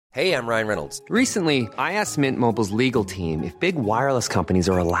Hey, I'm Ryan Reynolds. Recently, I asked Mint Mobile's legal team if big wireless companies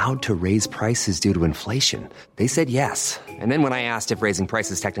are allowed to raise prices due to inflation. They said yes. And then when I asked if raising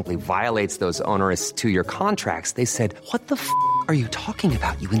prices technically violates those onerous two-year contracts, they said, "What the f*** are you talking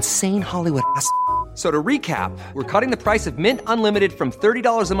about, you insane Hollywood ass?" So to recap, we're cutting the price of Mint Unlimited from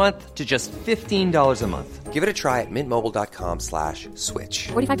 $30 a month to just $15 a month. Give it a try at mintmobile.com/switch.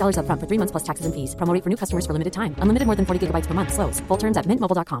 $45 up front for 3 months plus taxes and fees. Promo rate for new customers for limited time. Unlimited more than 40 gigabytes per month. Slows full terms at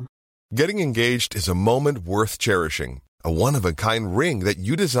mintmobile.com. Getting engaged is a moment worth cherishing. A one-of-a-kind ring that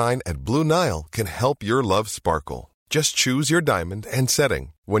you design at Blue Nile can help your love sparkle. Just choose your diamond and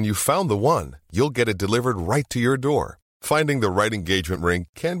setting. When you've found the one, you'll get it delivered right to your door. Finding the right engagement ring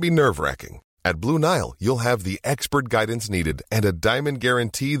can be nerve-wracking. At Blue Nile, you'll have the expert guidance needed and a diamond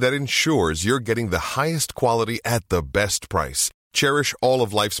guarantee that ensures you're getting the highest quality at the best price. Cherish all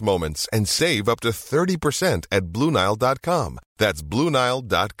of life's moments and save up to 30% at BlueNile.com. That's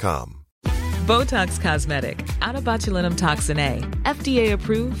BlueNile.com. Botox Cosmetic, out of botulinum toxin A, FDA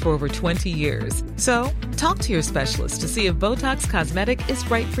approved for over 20 years. So, talk to your specialist to see if Botox Cosmetic is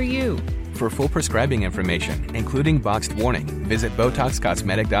right for you. For full prescribing information, including boxed warning, visit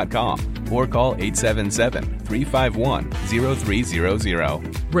BotoxCosmetic.com or call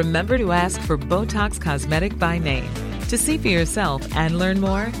 877-351-0300. Remember to ask for Botox Cosmetic by name. To see for yourself and learn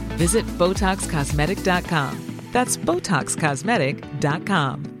more, visit BotoxCosmetic.com. That's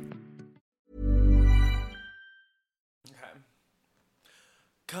BotoxCosmetic.com.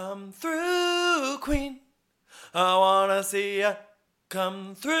 Come through, Queen. I wanna see ya.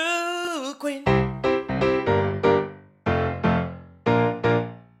 Come through, Queen.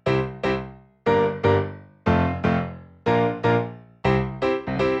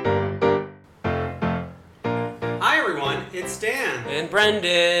 Hi everyone, it's Dan. And Brendan.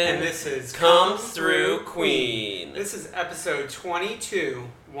 And this is Come Through, Queen. This is episode 22,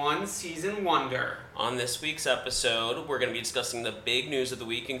 One Season Wonder. On this week's episode, we're going to be discussing the big news of the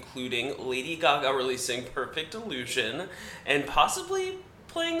week, including Lady Gaga releasing Perfect Illusion and possibly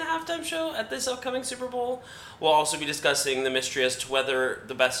playing the halftime show at this upcoming Super Bowl. We'll also be discussing the mystery as to whether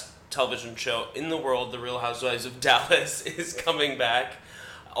the best television show in the world, The Real Housewives of Dallas, is coming back.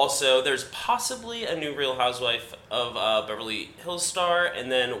 Also, there's possibly a new Real Housewife of Beverly Hills star,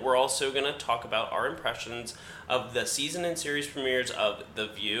 and then we're also going to talk about our impressions of the season and series premieres of The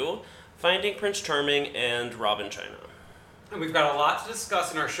View, Finding Prince Charming, and Rob & China. And we've got a lot to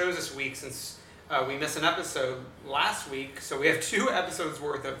discuss in our shows this week since we missed an episode last week. So we have 2 episodes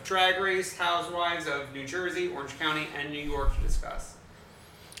worth of Drag Race, Housewives of New Jersey, Orange County, and New York to discuss.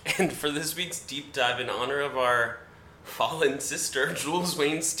 And for this week's deep dive, in honor of our fallen sister, Jules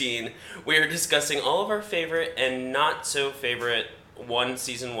Weinstein, we are discussing all of our favorite and not so favorite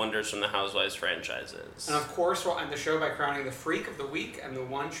one-season wonders from the Housewives franchises. And of course, we'll end the show by crowning the Freak of the Week and the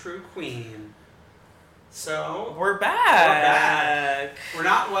One True Queen. So... We're back! We're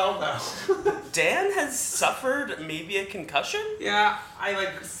not well, though. Dan has suffered maybe a concussion? Yeah,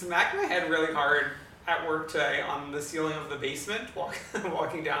 I smacked my head really hard at work today on the ceiling of the basement,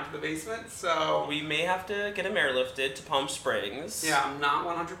 walking down to the basement, so... We may have to get him airlifted to Palm Springs. Yeah, I'm not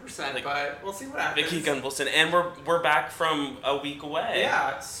 100%, but we'll see what happens. Vicky Gunvalson, and we're back from a week away.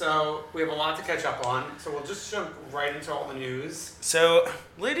 Yeah, so we have a lot to catch up on, so we'll just jump right into all the news. So,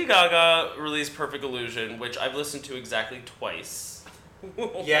 Lady Gaga released Perfect Illusion, which I've listened to exactly twice.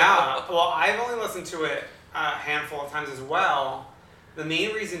 Yeah, well, I've only listened to it a handful of times as well. The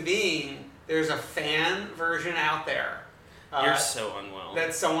main reason being... There's a fan version out there. You're so unwell.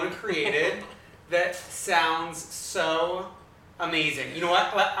 That someone created that sounds so amazing. You know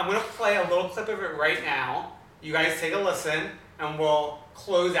what? I'm going to play a little clip of it right now. You guys take a listen, and we'll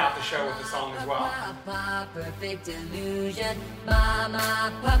close out the show with the song as well. Perfect illusion.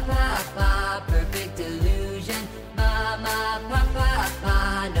 Mama, papa, perfect illusion. Mama,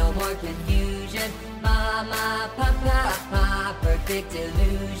 papa, no more confusion. Mama, papa, perfect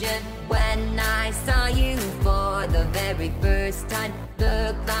illusion. When I saw you for the very first time,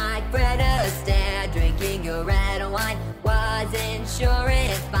 looked like Fred Astaire drinking your red wine. Wasn't sure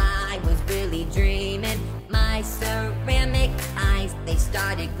if I was really dreaming. My ceramic eyes, they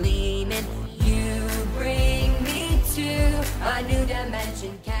started gleaming. You bring me to a new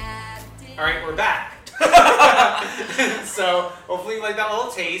dimension, Captain. All right, we're back. So hopefully you like that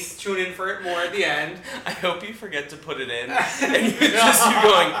little taste. Tune in for it more at the end. I hope you forget to put it in and you just keep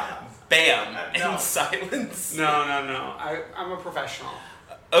going bam in silence. No. I'm a professional.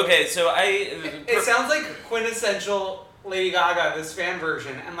 Okay, so It sounds like quintessential Lady Gaga, this fan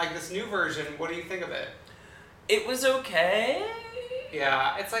version, and this new version. What do you think of it? It was okay.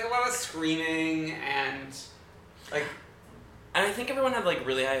 Yeah, it's a lot of screaming and And I think everyone had like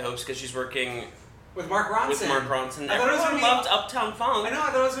really high hopes because she's working with Mark Ronson. I thought everyone loved be, Uptown Funk. I know.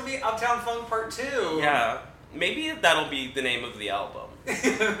 I thought it was gonna be Uptown Funk Part 2. Yeah, maybe that'll be the name of the album.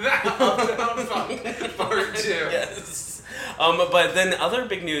 Uptown Funk Part 2. Yes. But then other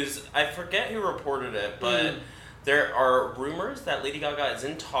big news. I forget who reported it, but there are rumors that Lady Gaga is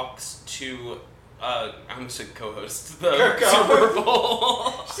in talks to. I almost said co-host the Super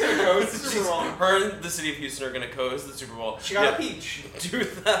Bowl. She's gonna co-host the Super Bowl. Her and the city of Houston are gonna co-host the Super Bowl. She got a peach. Do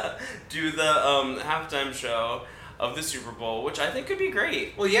the halftime show of the Super Bowl, which I think could be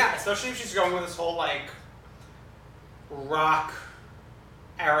great. Well, yeah, especially if she's going with this whole like rock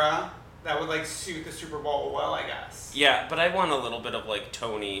era that would like suit the Super Bowl well, I guess. Yeah, but I want a little bit of like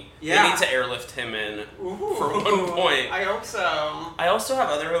Tony. Yeah. They need to airlift him in for one point. I hope so. I also have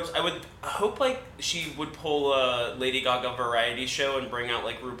other hopes. I would hope like she would pull a Lady Gaga variety show and bring out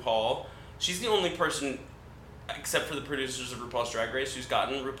like RuPaul. She's the only person, except for the producers of RuPaul's Drag Race, who's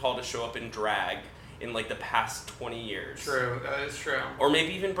gotten RuPaul to show up in drag in like the past 20 years. True, that is true. Or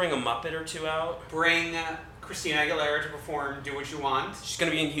maybe even bring a Muppet or two out. Bring Christina Aguilera to perform Do What You Want. She's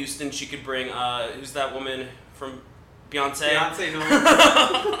gonna be in Houston. She could bring who's that woman from Beyonce? Beyonce,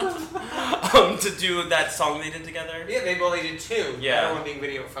 no. To do that song they did together. Yeah, they did two. Yeah. The other one being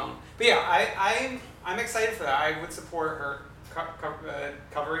video film. But yeah, I'm excited for that. I would support her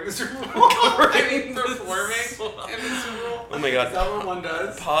covering the Super Bowl. Performing in the Super Bowl. Oh my god. Is that what one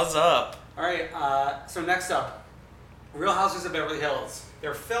does? Pause up. All right. So next up, Real Housewives of Beverly Hills.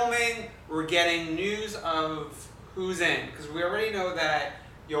 They're filming. We're getting news of who's in because we already know that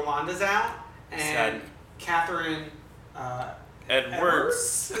Yolanda's out and Catherine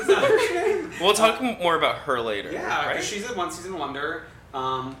Edwards. Is that her name? We'll talk more about her later. Yeah, because right? she's a one-season wonder.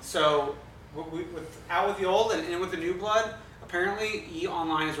 So out with the old and in with the new blood. Apparently, E!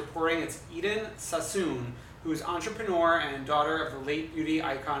 Online is reporting it's Eden Sassoon, who's entrepreneur and daughter of the late beauty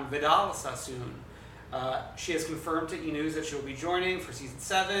icon Vidal Sassoon. She has confirmed to E! News that she will be joining for season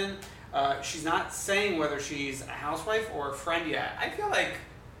 7. She's not saying whether she's a housewife or a friend yet. I feel like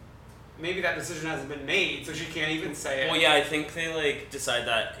maybe that decision hasn't been made, so she can't even say it. Well, yeah, I think they like decide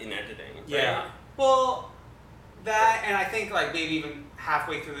that in editing. Right? Yeah. Well, that and I think like maybe even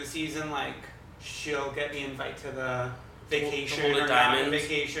halfway through the season, like she'll get the invite to the vacation or diamond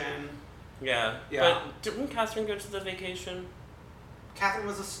vacation. Yeah. Yeah. But didn't Catherine go to the vacation? Catherine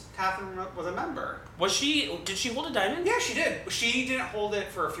was a member. Was she? Did she hold a diamond? Yeah, she did. She didn't hold it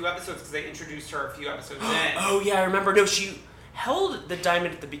for a few episodes because they introduced her a few episodes in. Oh yeah, I remember. No, she held the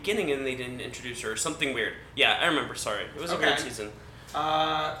diamond at the beginning and they didn't introduce her. Something weird. Yeah, I remember. Sorry, it was a weird season.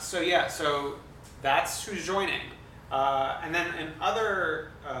 So that's who's joining. And then in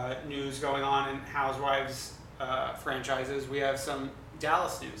other news going on in Housewives franchises, we have some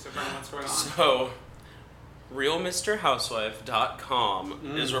Dallas news. So Brennan, what's going on? So,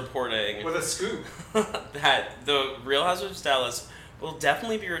 RealMrHousewife.com is reporting with a scoop that the Real Housewives of Dallas will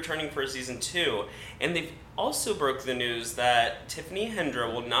definitely be returning for season 2, and they've also broke the news that Tiffany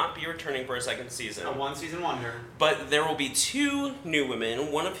Hendra will not be returning for a second season. A one-season wonder. But there will be 2 new women,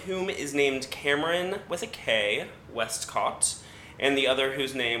 one of whom is named Cameron with a K, Westcott, and the other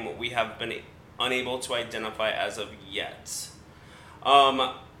whose name we have been unable to identify as of yet.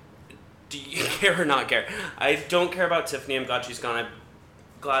 Do you care or not care? I don't care about Tiffany. I'm glad she's gone. I'm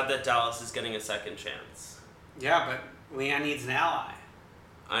glad that Dallas is getting a second chance. Yeah, but Leanne needs an ally.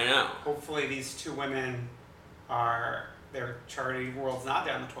 I know. Hopefully these 2 women their charity world's not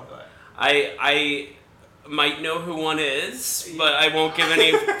down the toilet. I might know who one is, but I won't give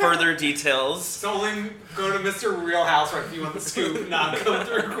any further details. So only go to Mr. Real Housewife if you want the scoop, not go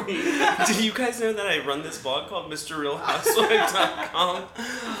through Queen. Do you guys know that I run this blog called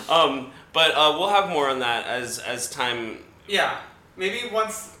MrRealHousewife.com? But we'll have more on that as time. Yeah, maybe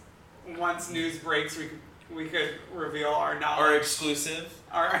once news breaks, we could reveal our knowledge. Our exclusive.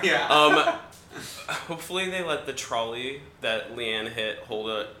 Hopefully they let the trolley that Leanne hit hold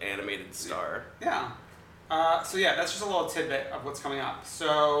an animated star. Yeah. So that's just a little tidbit of what's coming up.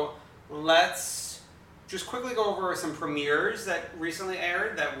 So let's just quickly go over some premieres that recently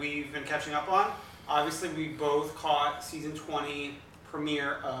aired that we've been catching up on. Obviously, we both caught season 20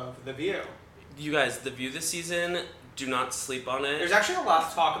 premiere of The View. You guys, The View this season, do not sleep on it. There's actually a lot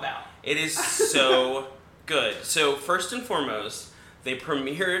to talk about. It is so good. So first and foremost, they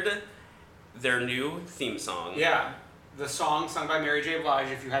premiered their new theme song. Yeah, the song sung by Mary J. Blige,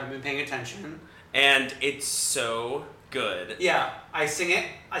 if you haven't been paying attention. And it's so good. Yeah, I sing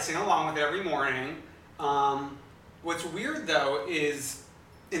along with it every morning. What's weird, though, is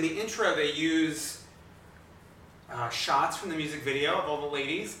in the intro they use shots from the music video of all the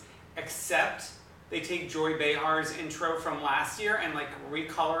ladies, except they take Joy Behar's intro from last year and like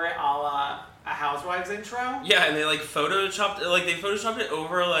recolor it a la a Housewives intro. Yeah, and they like photoshopped it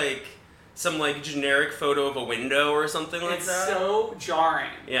over like some like generic photo of a window or something like that. It's so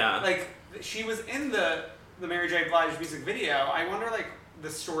jarring. Yeah. Like she was in the Mary J. Blige music video. I wonder like the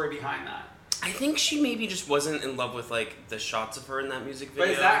story behind that. I think she maybe just wasn't in love with like the shots of her in that music video.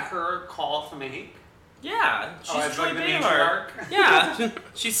 But is that her call to make? Yeah, she's Joy like the matriarch. Yeah,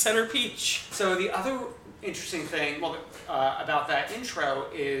 she's Center Peach. So the other interesting thing, about that intro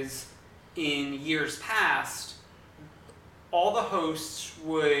is, in years past, all the hosts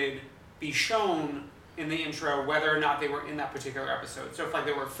would be shown in the intro whether or not they were in that particular episode. So if like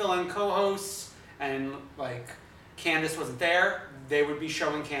they were fill-in co-hosts and like Candace wasn't there, they would be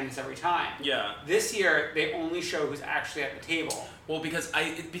showing Candace every time. Yeah. This year, they only show who's actually at the table. Well, because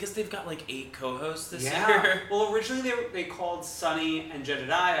they've got like 8 co-hosts this year. Yeah. Well, originally they called Sunny and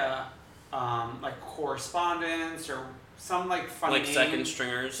Jedediah like correspondents or some like funny like second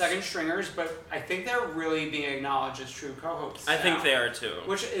stringers. Second stringers, but I think they're really being acknowledged as true co-hosts. I now, think they are too.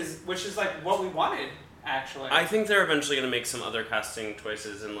 Which is like what we wanted, actually. I think they're eventually going to make some other casting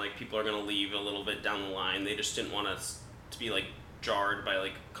choices, and like people are going to leave a little bit down the line. They just didn't want us to be like jarred by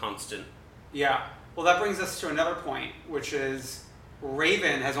like constant. Yeah. Well, that brings us to another point, which is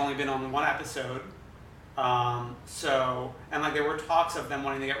Raven has only been on 1 episode. And like there were talks of them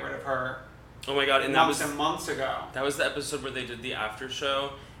wanting to get rid of her. Oh my god! And months ago. That was the episode where they did the after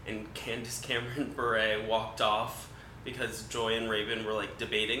show, and Candace Cameron Bure walked off because Joy and Raven were like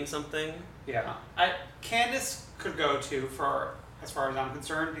debating something. Yeah, Candace could go too, for as far as I'm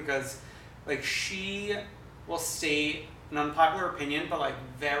concerned, because like she will state an unpopular opinion, but like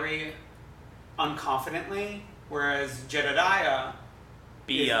very unconfidently, whereas Jedediah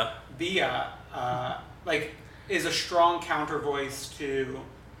like is a strong counter voice to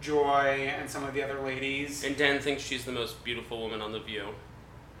Joy and some of the other ladies. And Dan thinks she's the most beautiful woman on The View.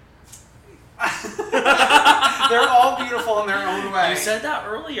 They're all beautiful in their own way. You said that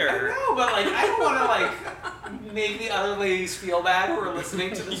earlier. I know, but like I don't want to like make the other ladies feel bad who are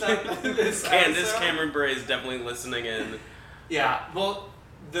listening to this Candace episode. Cameron Bure is definitely listening in. Yeah, well,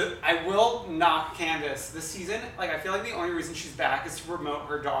 I will knock Candace this season. Like I feel like the only reason she's back is to promote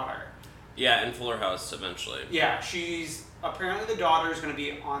her daughter. Yeah, in Fuller House eventually. Yeah, apparently the daughter is going to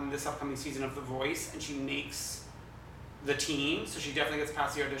be on this upcoming season of The Voice, and she makes the team, so she definitely gets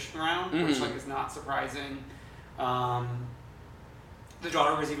past the audition round, which like is not surprising. The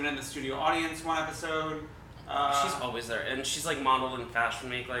daughter was even in the studio audience 1 episode. She's always there, and she's like modeled in Fashion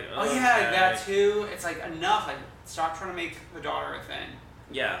Week. Like, oh yeah, that too. It's like enough. Like, stop trying to make the daughter a thing.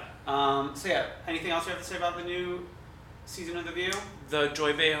 Yeah. So yeah, anything else you have to say about the new season of The View? The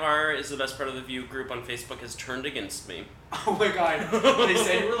Joy Behar is the best part of The View group on Facebook has turned against me. Oh my god. They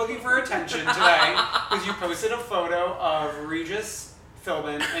said you were looking for attention today because you posted a photo of Regis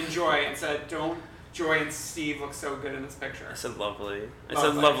Philbin and Joy and said, "Don't Joy and Steve look so good in this picture." I said lovely. I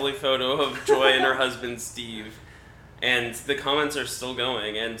said lovely photo of Joy and her husband Steve. And the comments are still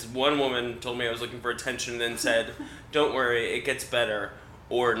going. And one woman told me I was looking for attention and then said, "Don't worry, it gets better.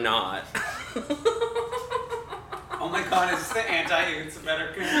 Or not." Oh my god, is this the anti-It's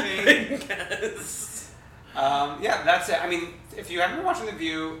Better campaign? Yes. Yeah, that's it. I mean, if you haven't been watching The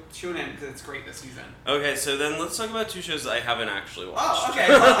View, tune in because it's great this season. Okay, so then let's talk about 2 shows that I haven't actually watched. Oh, okay.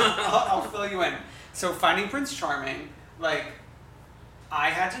 Well, I'll fill you in. So, Finding Prince Charming, like, I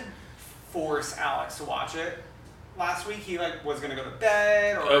had to force Alex to watch it last week. He like was gonna go to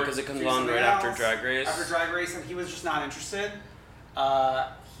bed. Or because it comes on right after Drag Race. After Drag Race, and he was just not interested.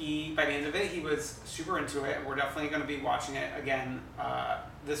 By the end of it, he was super into it, and we're definitely going to be watching it again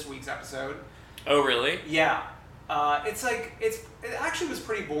this week's episode. Oh, really? Yeah. It actually was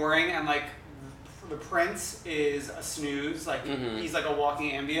pretty boring, and like the prince is a snooze, like he's like a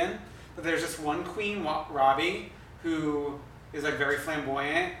walking Ambien. But there's this one queen, Robbie, who is like very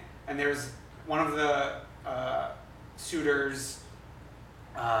flamboyant, and there's one of the suitors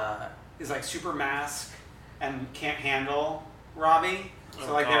is like super mask and can't handle Robbie.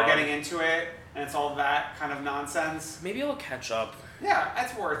 So like they're getting into it, and it's all that kind of nonsense. Maybe I'll catch up. Yeah,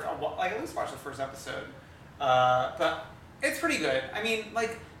 it's worth like at least watch the first episode. But it's pretty good. I mean,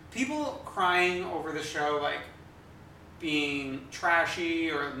 like people crying over the show, like being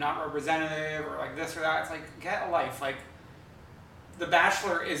trashy or not representative or like this or that. It's like get a life. Like The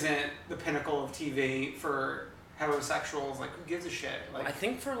Bachelor isn't the pinnacle of TV for heterosexuals. Like who gives a shit? Like I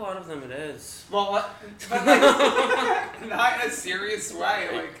think for a lot of them it is. Well, but like not in a serious way.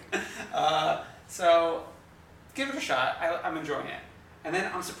 Like so give it a shot. I'm enjoying it. And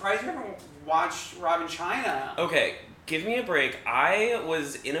then I'm surprised you haven't watched Rob & China. Okay, Give me a break. I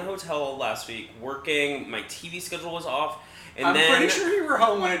was in a hotel last week working. My TV schedule was off. And I'm then... pretty sure you were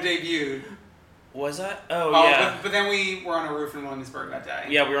home when it debuted. Was that? Oh, yeah. But then we were on a roof in Williamsburg that day.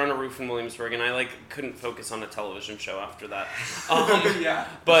 Yeah, we were on a roof in Williamsburg, and I, couldn't focus on a television show after that. Yeah.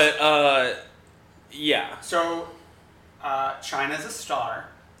 But, yeah. So, China's a star.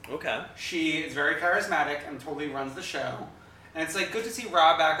 Okay. She is very charismatic and totally runs the show. And it's, good to see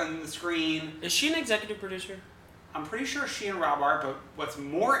Rob back on the screen. Is she an executive producer? I'm pretty sure she and Rob are, but what's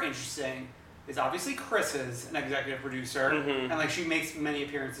more interesting is obviously Chris is an executive producer, and she makes many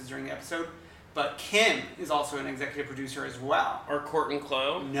appearances during the episode. But Kim is also an executive producer as well. Or Court and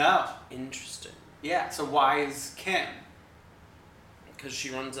Chloe? No. Interesting. Yeah. So why is Kim? Because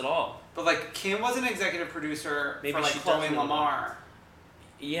she runs it all. But Kim was an executive producer for she Chloe does Lamar.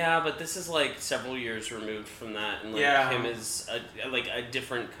 Yeah, but this is several years removed from that, and Kim is a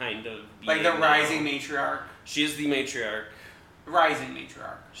different kind of being the rising matriarch. She is the matriarch. Rising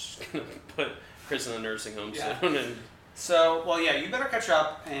matriarch. She's gonna put Chris in a nursing home Yeah. soon. And... So, you better catch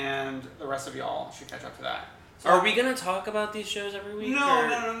up, and the rest of y'all should catch up to that. So, are we gonna talk about these shows every week?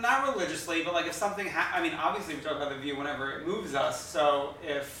 No, not religiously, but if something obviously we talk about The View whenever it moves us, so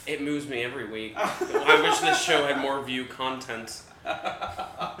if... It moves me every week. I wish this show had more View content.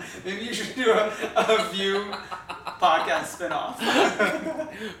 Maybe you should do a View podcast spinoff.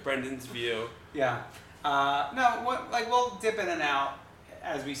 Brendan's View. Yeah. We'll dip in and out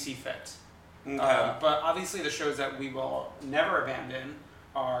as we see fit. Okay. But obviously the shows that we will never abandon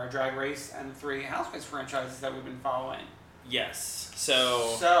are Drag Race and the 3 Housewives franchises that we've been following. Yes.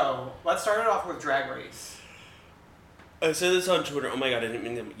 So let's start it off with Drag Race. I said this on Twitter. Oh my god, I didn't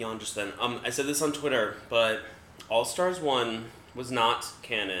mean to yawn just then. I said this on Twitter, but All Stars 1 was not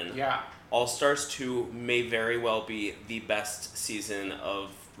canon. Yeah. All Stars 2 may very well be the best season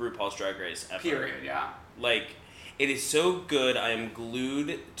of RuPaul's Drag Race ever. Period, yeah. It is so good, I am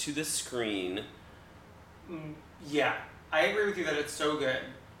glued to the screen. Yeah. I agree with you that it's so good.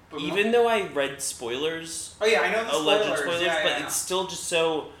 But even though I read spoilers. Oh yeah, I know the alleged spoilers. But it's still just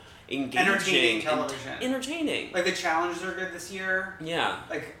so engaging. Entertaining television. Entertaining. The challenges are good this year. Yeah.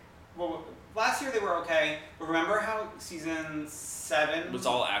 Last year they were okay, but remember how season 7 was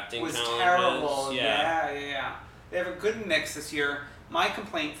all acting was challenges? Terrible. Yeah. They have a good mix this year. My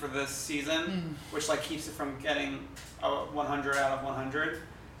complaint for this season, which keeps it from getting a 100 out of 100,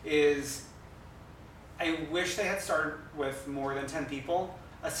 is I wish they had started with more than 10 people,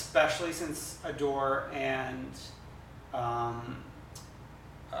 especially since Adore and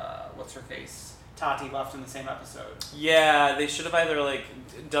what's her face? Tati left in the same episode. Yeah, they should have either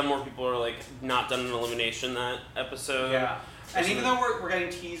done more people or not done an elimination that episode. Yeah, and even though we're getting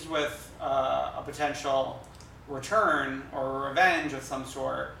teased with a potential return or revenge of some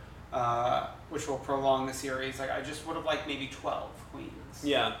sort, which will prolong the series, I just would have liked maybe 12 queens.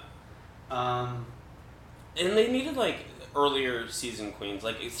 Yeah. And they needed earlier season queens.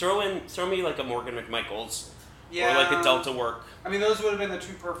 Throw me a Morgan McMichaels. Yeah. Or a Delta Work. I mean, those would have been the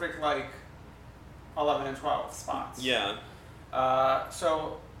two perfect 11 and 12 spots. Yeah.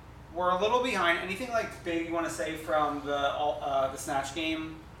 So we're a little behind. Anything big you want to say from the Snatch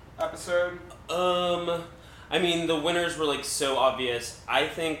Game episode? I mean, the winners were so obvious. I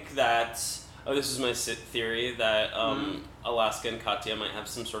think that this is my theory that Alaska and Katya might have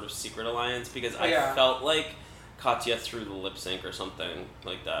some sort of secret alliance because I felt like Katya threw the lip sync or something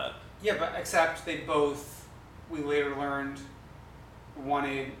like that. Yeah, but except they both, we later learned,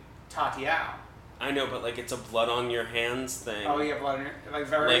 wanted Tati out. I know, but it's a blood on your hands thing. Oh yeah, blood on your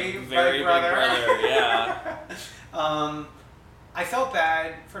very big brother. Yeah. I felt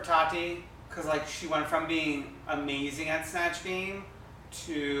bad for Tati because she went from being amazing at Snatch Game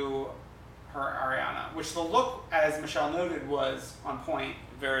to her Ariana, which the look, as Michelle noted, was on point.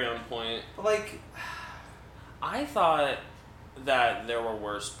 Very on point. But I thought that there were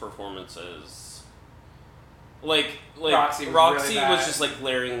worse performances. Roxy was really just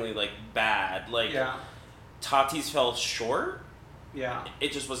glaringly bad. Yeah. Tati's fell short. Yeah.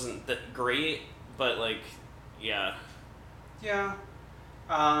 It just wasn't that great, but yeah. Yeah.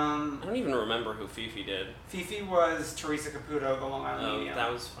 I don't even remember who Fifi did. Fifi was Teresa Caputo, the Long Island Medium.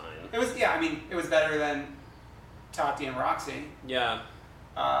 That was fine. It was, it was better than Tati and Roxy. Yeah.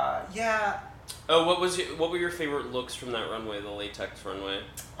 Yeah. Oh, what were your favorite looks from that runway, the latex runway?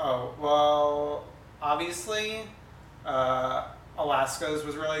 Oh, well, obviously, Alaska's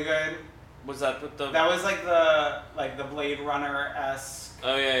was really good. Was that with the... That was the Blade Runner-esque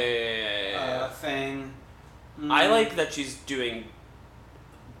Oh, yeah. thing. I like that she's doing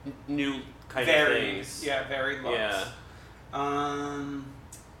new kind of things. Yeah, varied looks. Yeah.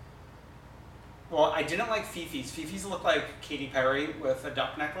 Well, I didn't like Fifi's. Fifi's looked like Katy Perry with a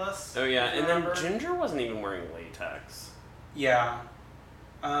duck necklace. Oh yeah, if you and then remember. Ginger wasn't even wearing latex. Yeah.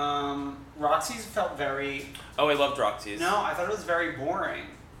 Roxy's felt very... Oh, I loved Roxy's. No, I thought it was very boring.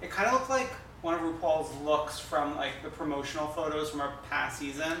 It kind of looked like one of RuPaul's looks from like the promotional photos from our past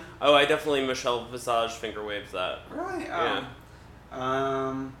season. Oh, I definitely Michelle Visage finger waves that. Really? Yeah.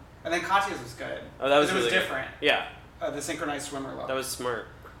 And then Katya's was good. Oh, that was it really was good. different. Yeah. The synchronized swimmer look. That was smart.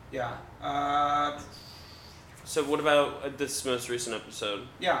 Yeah. So what about this most recent episode?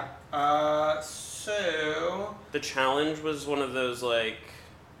 Yeah. So... The challenge was one of those, like,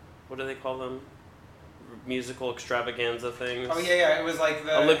 what do they call them? Musical extravaganza things? Oh, yeah. It was like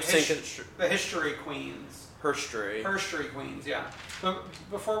the... A lip sync... the history queens. Herstory Queens, yeah. But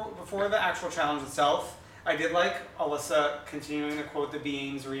before the actual challenge itself, I did like Alyssa continuing to quote the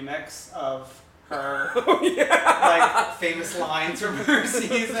Beings remix of her like famous lines from her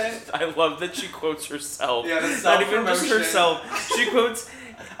season. I love that she quotes herself. Yeah, the not even just self-promotion. herself. She quotes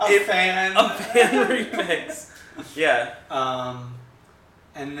a fan remix. Yeah.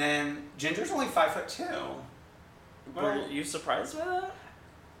 And then Ginger's only 5'2". Were you surprised by that?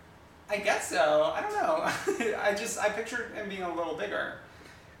 I guess so. I don't know. I pictured him being a little bigger.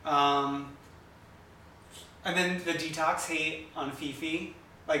 And then the Detox hate on Fifi,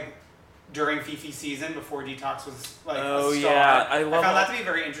 like during Fifi's season before Detox was like a star. Yeah, I found that to be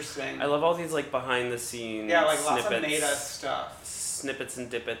very interesting. I love all these like behind the scenes. Yeah, like snippets, lots of meta stuff. Snippets and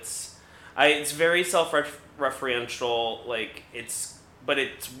dippets. It's very self-referential. Like but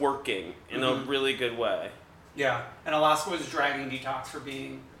it's working in a really good way. Yeah, and Alaska was dragging Detox for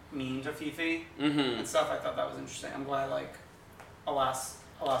being mean to Fifi and stuff. I thought that was interesting. I'm glad like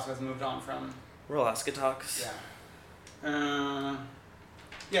Alaska's moved on from Alaska talks. Yeah.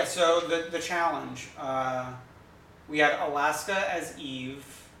 Yeah. So the challenge. We had Alaska as Eve,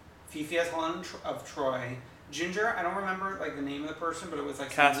 Fifi as Helen of Troy, Ginger. I don't remember like the name of the person, but it was like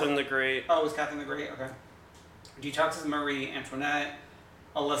Catherine the Great. Oh, it was Catherine the Great. Okay. Detox is Marie Antoinette.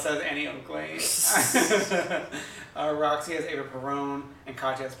 Alyssa as Annie Oakley. Roxy as Ava Perón, and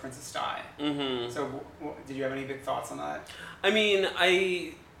Katya as Princess Di. Mm-hmm. So, did you have any big thoughts on that? I mean,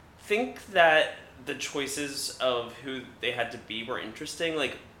 I think that the choices of who they had to be were interesting.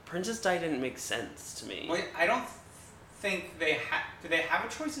 Like, Princess Di didn't make sense to me. Well, I don't think they had... Did they have a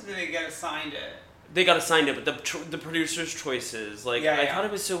choice or did they get assigned it? They got assigned it, but the producers' choices, like, I thought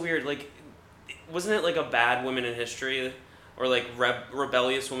it was so weird. Like, wasn't it like a bad women in history... Or like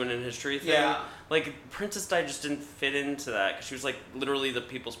rebellious woman in history thing. Yeah. Like Princess Di just didn't fit into that because she was like literally the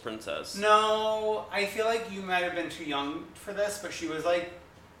people's princess. No, I feel like you might have been too young for this, but she was like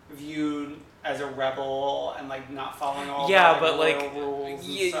viewed as a rebel and like not following all the rules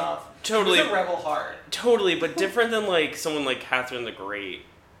and stuff. Totally. She was a rebel heart. Totally, but different than like someone like Catherine the Great.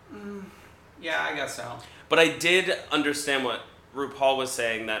 Yeah, I guess so. But I did understand what RuPaul was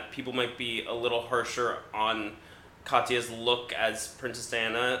saying, that people might be a little harsher on Katya's look as Princess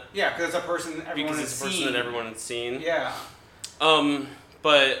Diana. Yeah, because it's a person everyone has seen. Because it's a person that everyone had seen. Yeah.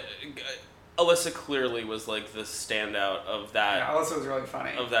 But Alyssa clearly was like the standout of that. Yeah, Alyssa was really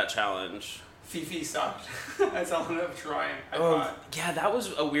funny. Of that challenge. Fifi sucked as Ellen of Troy, I thought. Yeah, that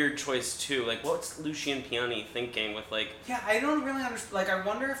was a weird choice too. Like, what's Lucian Piani thinking with like... Yeah, I don't really understand. Like, I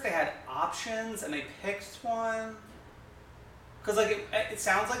wonder if they had options and they picked one. Because, like, it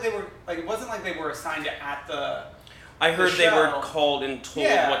sounds like they were... Like, it wasn't like they were assigned it at the... I heard they were called and told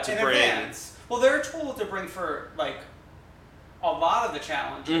what to bring. Advance. Well, they're told to bring for, like, a lot of the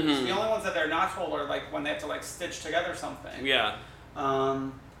challenges. Mm-hmm. The only ones that they're not told are, like, when they have to, like, stitch together something. Yeah.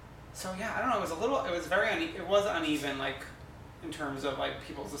 So, yeah, I don't know. It was very it was uneven, like, in terms of, like,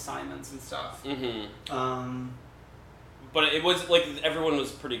 people's assignments and stuff. Mm-hmm. But it was, like, everyone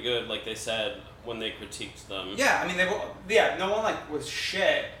was pretty good, like they said, when they critiqued them. Yeah, I mean, no one, like, was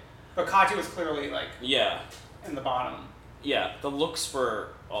shit. But Katya was clearly, like... Yeah. In the bottom. Yeah, the looks were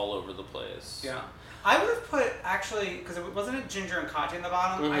all over the place. Yeah. I would have put, actually, because wasn't it Ginger and Katya in the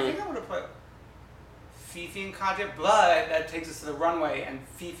bottom? Mm-hmm. I think I would have put Fifi and Katya, but that takes us to the runway, and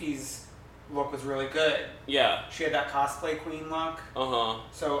Fifi's look was really good. Yeah. She had that cosplay queen look. Uh-huh.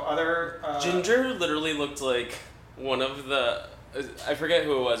 So other... Ginger literally looked like one of the... I forget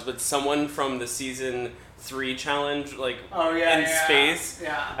who it was, but someone from the season 3 challenge, like, in space.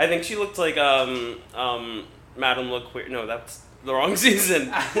 Yeah. I think she looked like, Madame LaQueer. No, that's the wrong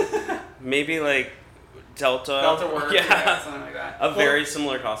season. Maybe like Delta Work, yeah, something like that. Very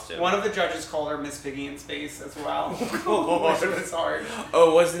similar costume. One of the judges called her Miss Piggy in space as well. Which was hard.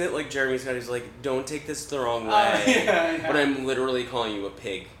 Oh, wasn't it like Jeremy Scott? He's like, don't take this the wrong way. Yeah. But I'm literally calling you a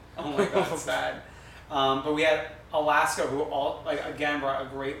pig. Oh my god, that's sad. But we had Alaska, who again brought a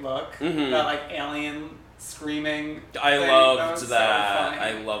great look. That like alien screaming. I thing. loved that.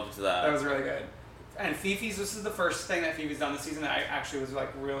 I loved that. That was really good. And Fifi's, this is the first thing that Fifi's done this season that I actually was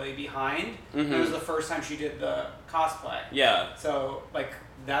like really behind. It was the first time she did the cosplay. Yeah. So like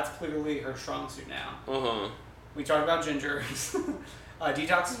that's clearly her strong suit now. We talked about Ginger's.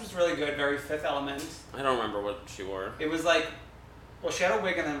 Detox's was really good, very Fifth Element. I don't remember what she wore. It was like, well, she had a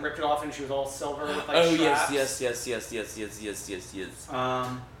wig and then ripped it off and she was all silver with like oh straps. yes.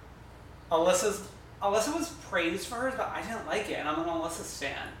 Alyssa was praised for hers, but I didn't like it, and I'm an Alyssa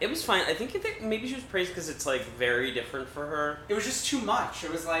stan. It was fine. I think maybe she was praised because it's like very different for her. It was just too much.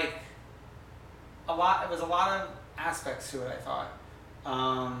 It was like a lot. It was a lot of aspects to it, I thought.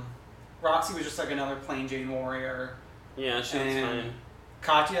 Roxy was just like another plain Jane warrior. Yeah, she was fine.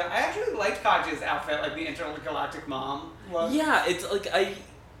 Katya, I actually liked Katya's outfit, like the intergalactic mom look. Yeah, it's like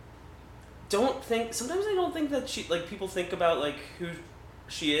sometimes I don't think that she, like, people think about like who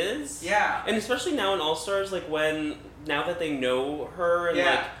she is. Yeah. And especially now in All Stars, like now that they know her and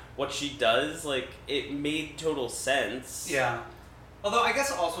like what she does, like it made total sense. Yeah. Although I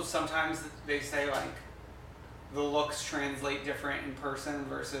guess also sometimes they say like the looks translate different in person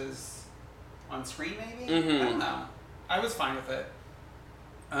versus on screen maybe? I don't know. I was fine with it.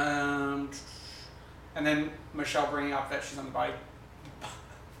 And then Michelle bringing up that she's on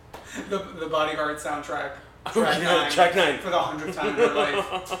the Bodyguard soundtrack. Track 9 for the 100th time in her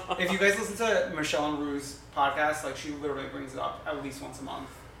life. If you guys listen to Michelle and Rue's podcast, like she literally brings it up at least once a month.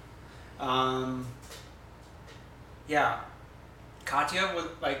 Yeah. Katya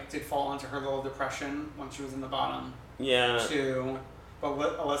did fall into her little depression when she was in the bottom. Yeah. Too. But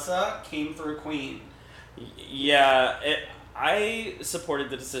Alyssa came through queen. Yeah. I supported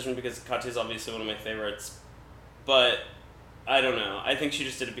the decision because Katya's obviously one of my favorites. But I don't know. I think she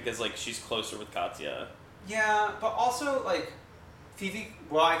just did it because like she's closer with Katya. Yeah, but also like Fifi.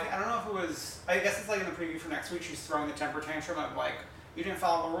 Well, I don't know if it was. I guess it's like in the preview for next week. She's throwing the temper tantrum of like, you didn't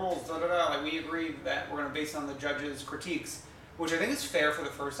follow the rules. Da da da. Like we agreed that we're gonna base it on the judges' critiques, which I think is fair for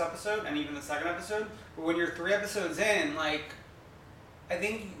the first episode and even the second episode. But when you're 3 episodes in, like, I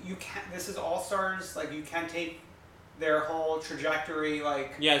think you can. This is All Stars. Like you can take their whole trajectory.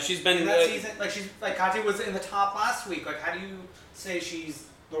 Like she's been in that season. Like she's like Katya was in the top last week. Like how do you say she's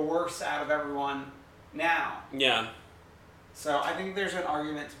the worst out of everyone now? Yeah. So I think there's an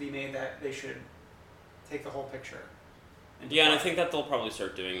argument to be made that they should take the whole picture. Yeah, and I think that they'll probably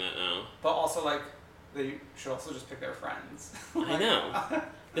start doing that now. But also, like, they should also just pick their friends. I know.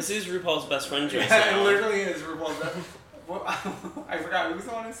 This is RuPaul's best friend choice. Yeah, it literally is RuPaul's best. I forgot who's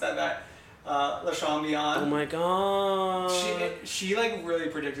the one who said that. LaShawn Beyond. Oh my god. She like really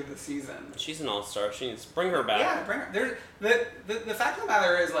predicted the season. She's an all-star. She needs to bring her back. Yeah, bring her. The fact of the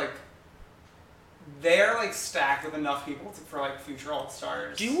matter is like they're like stacked with enough people for like future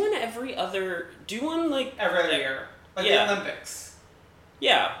all-stars. Do one like every other year, like the Olympics.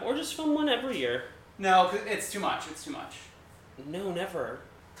 Yeah, or just film one every year. No, 'cause it's too much. It's too much. No, never.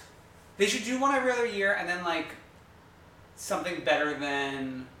 They should do one every other year and then like something better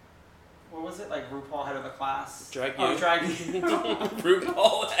than. What was it? Like RuPaul head of the class? Drag You. Oh, Drag You.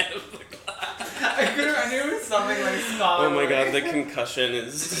 RuPaul head of the class. I knew it was something like Scott. Oh my god, the concussion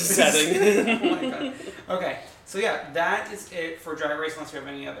is setting in. Oh my god. Okay, so yeah, that is it for Drag Race unless you have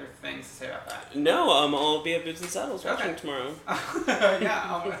any other things to say about that. No, I'll be at Boots and Saddles watching tomorrow.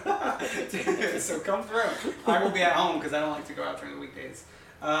 Yeah. So come through. I will be at home because I don't like to go out during the weekdays.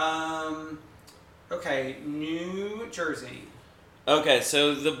 Okay, New Jersey. Okay,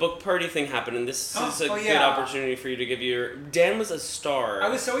 so the book party thing happened, and this is a good opportunity for you to give your... Dan was a star. I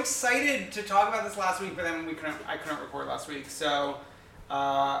was so excited to talk about this last week, but then I couldn't record last week, so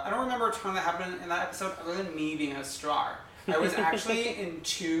I don't remember a ton that happened in that episode other than me being a star. I was actually in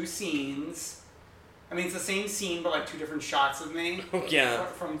 2 scenes. I mean, it's the same scene, but like 2 different shots of me. Yeah.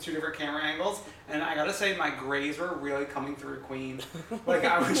 From 2 different camera angles, and I gotta say, my grays were really coming through Queen. Like,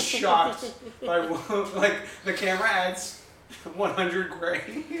 I was shocked by, like, the camera adds 100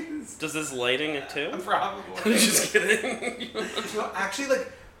 grays. Does this lighting it too? Probably. I'm just kidding. No, actually, like,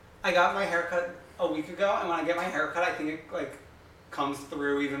 I got my haircut a week ago, and when I get my haircut, I think it, like, comes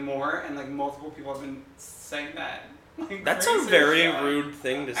through even more, and, like, multiple people have been saying that. Like, that's a very rude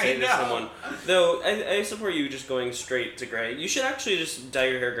thing to say to someone. Though, I support you just going straight to gray. You should actually just dye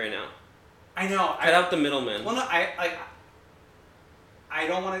your hair gray now. I know. Cut out the middleman. Well, no, I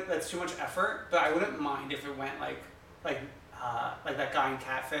don't want to, that's too much effort, but I wouldn't mind if it went, like that guy in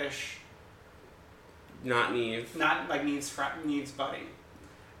Catfish. Not Neve. Not like Neve's buddy.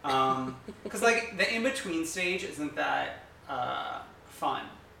 Because like the in between stage isn't that fun.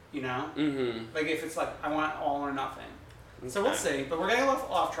 you know? Mm-hmm. Like, if it's like, I want all or nothing. Okay. So we'll see. But we're getting a little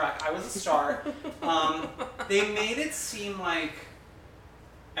off track. I Was a Star. They made it seem like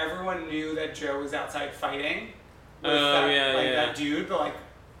everyone knew that Joe was outside fighting with that dude, but like,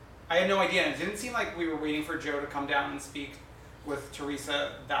 I had no idea. It didn't seem like we were waiting for Joe to come down and speak with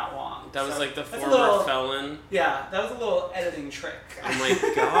Teresa that long. That was like the that's former felon. Yeah, that was a little editing trick. Oh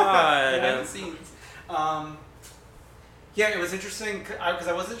my god. Behind the scenes. Yeah, it was interesting because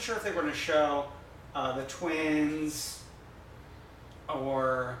I wasn't sure if they were going to show the twins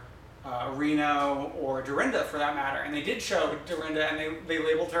or Reno or Dorinda for that matter. And they did show Dorinda, and they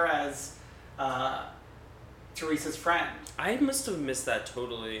labeled her as Teresa's friend. I must have missed that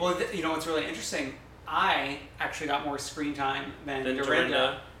totally. Well, you know what's really interesting? I actually got more screen time than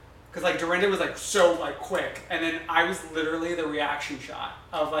Dorinda. Because like Dorinda was like so like quick, and then I was literally the reaction shot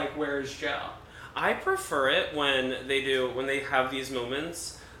of like, where's Joe? I prefer it when they have these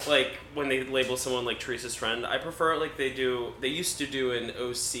moments, like when they label someone like Teresa's friend. I prefer it like they used to do in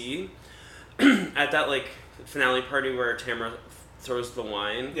OC at that like finale party where Tamara throws the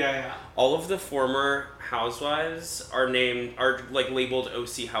wine. Yeah. All of the former housewives are like labeled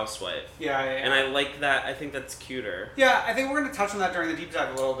OC housewife. Yeah. And I like that. I think that's cuter. Yeah, I think we're going to touch on that during the deep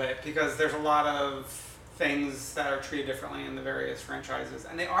dive a little bit because there's a lot of things that are treated differently in the various franchises,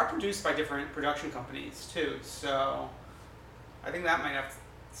 and they are produced by different production companies too. So I think that might have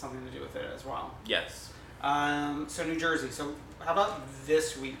something to do with it as well. Yes. So New Jersey. So how about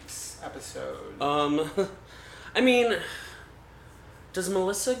this week's episode? I mean, does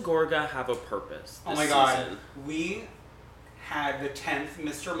Melissa Gorga have a purpose this Oh my god. season? We had the 10th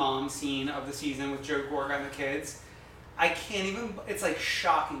Mr. Mom scene of the season with Joe Gorga and the kids. I can't even, it's like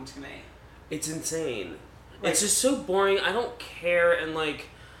shocking to me. It's insane. Like, it's just so boring. I don't care. And like,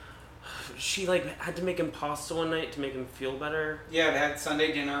 she like had to make him pasta one night to make him feel better. Yeah, they had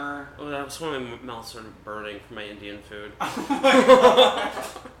Sunday dinner. Oh, that was when my mouth started burning from my Indian food. Oh my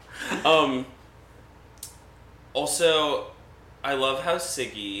god. Also, I love how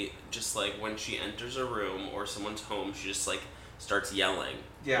Siggy just like when she enters a room or someone's home, she just like starts yelling.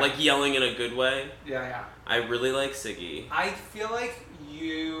 Yeah. Like yelling in a good way. Yeah. I really like Siggy. I feel like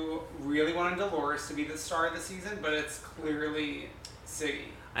you really wanted Dolores to be the star of the season, but it's clearly Siggy.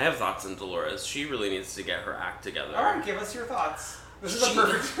 I have thoughts on Dolores. She really needs to get her act together. All right, give us your thoughts. This is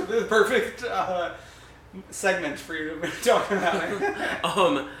the perfect segment for you to talk about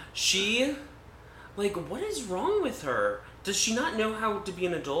it. She, like, what is wrong with her? Does she not know how to be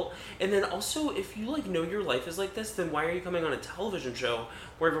an adult? And then also, if you like know your life is like this, then why are you coming on a television show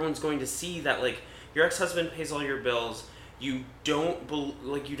where everyone's going to see that like your ex-husband pays all your bills? You don't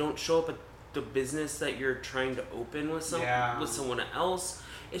you don't show up at the business that you're trying to open with someone else.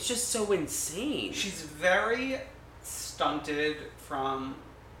 It's just so insane. She's very stunted from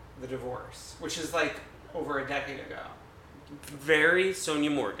the divorce, which is like over a decade ago. Very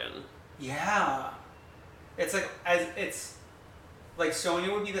Sonia Morgan. Yeah. It's like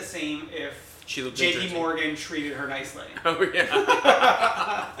Sonia would be the same if J.P. Morgan treated her nicely. Oh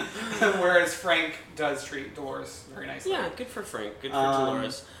yeah. Whereas Frank does treat Dolores very nicely. Yeah, good for Frank. Good for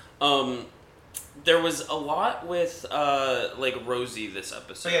Dolores. There was a lot with like Rosie this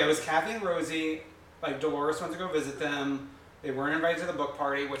episode. So yeah, it was Kathy and Rosie. Like Dolores went to go visit them. They weren't invited to the book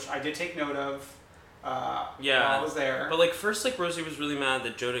party, which I did take note of. While I was there. But like first, like Rosie was really mad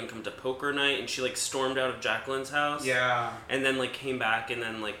that Joe didn't come to poker night, and she like stormed out of Jacqueline's house. Yeah. And then like came back and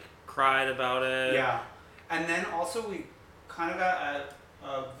then like cried about it. Yeah. And then also we kind of got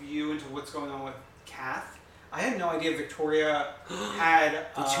a view into what's going on with Kath. I had no idea Victoria had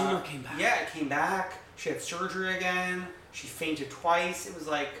the tumor came back. Yeah, it came back. She had surgery again. She fainted twice. It was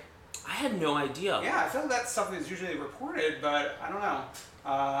like I had no idea. Yeah, I feel like that's something that's usually reported, but I don't know.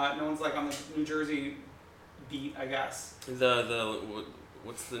 No one's like on the New Jersey beat, I guess.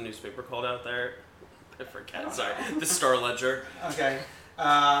 What's the newspaper called out there? I forget. Sorry, the Star Ledger. Okay.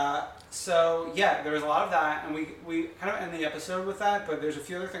 So yeah, there was a lot of that, and we kind of end the episode with that. But there's a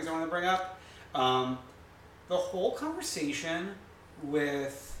few other things I want to bring up. The whole conversation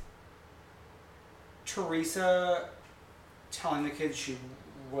with Teresa telling the kids she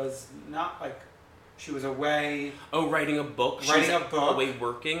was not like. She was away. Oh, writing a book? Writing a book. Away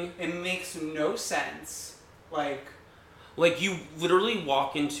working? It makes no sense. Like you literally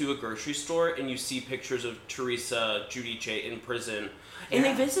walk into a grocery store and you see pictures of Teresa Giudice in prison. And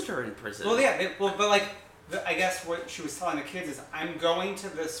they visit her in prison. Well, yeah. But like, I guess what she was telling the kids is, I'm going to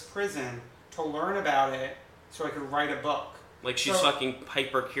this prison to learn about it so I could write a book. Like she's fucking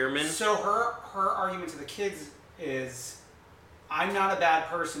Piper Kierman? So her argument to the kids is, I'm not a bad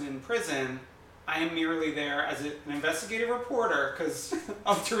person in prison. I am merely there as an investigative reporter because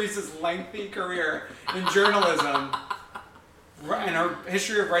of Teresa's lengthy career in journalism and her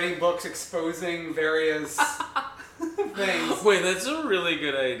history of writing books exposing various things. Wait, that's a really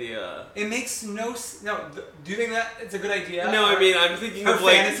good idea. It makes no. Do you think that it's a good idea? No, I mean I'm thinking her of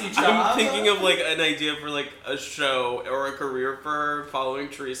like fantasy job? I'm thinking of like an idea for like a show or a career for her, following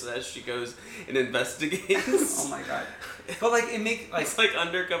Teresa as she goes and investigates. Oh my god! But like it makes like it's like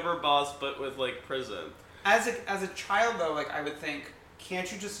Undercover Boss, but with like prison. As a child though, like I would think,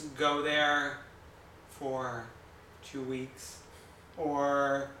 can't you just go there for 2 weeks,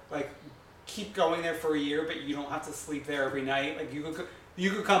 or like keep going there for a year, but you don't have to sleep there every night. Like you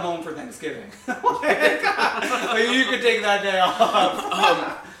could come home for Thanksgiving. Like you could take that day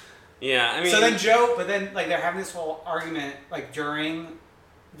off. Yeah, I mean. So then like they're having this whole argument like during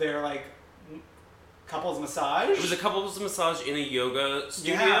their like couples massage. It was a couples massage in a yoga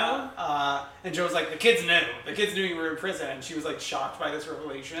studio. Yeah. And Joe's like, the kids knew you were in prison, and she was like shocked by this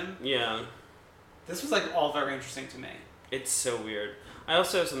revelation. Yeah. This was like all very interesting to me. It's so weird. I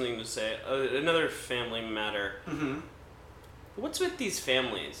also have something to say. Another family matter. Mm-hmm. What's with these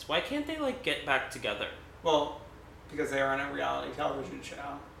families? Why can't they like get back together? Well, because they are on a reality television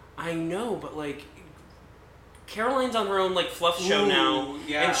show. I know, but like Caroline's on her own like fluff show now,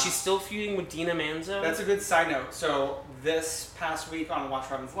 yeah. and she's still feuding with Dina Manzo. That's a good side note. So this past week on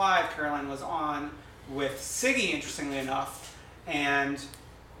Watch Robin's Live, Caroline was on with Siggy, interestingly enough, and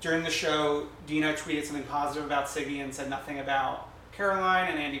during the show, Dina tweeted something positive about Siggy and said nothing about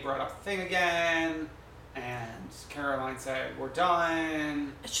Caroline, and Andy brought up the thing again, and Caroline said, we're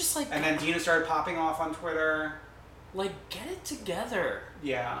done. It's just like... And then Dina started popping off on Twitter. Like, get it together.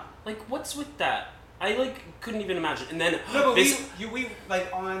 Yeah. Like, what's with that? I, like, couldn't even imagine. And then... No, but we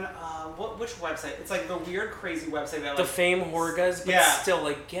like, on, which website? It's, like, the weird, crazy website that, like... The Fame Horgas, but yeah. still,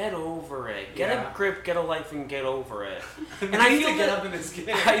 like, get over it. Get Yeah. a grip, get a life, and get over it. And I need feel to get up in this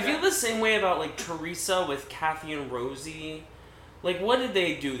game. I feel the same way about, like, Teresa with Kathy and Rosie. Like, what did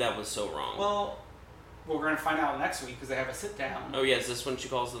they do that was so wrong? Well, we're going to find out next week because they have a sit-down. Oh, yeah, is this when she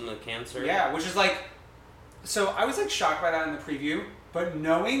calls them the cancer? Yeah, which is, like... So, I was, like, shocked by that in the preview, but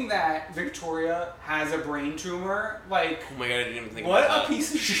knowing that Victoria has a brain tumor, like... Oh my god, I didn't even think what about that. What a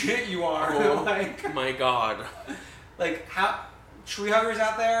piece of shit you are. Oh like, my god. Like, how... Tree huggers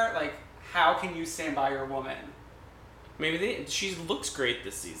out there, like, how can you stand by your woman? Maybe she looks great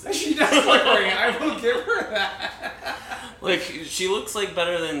this season. She does look great. I will give her that. Like, she looks like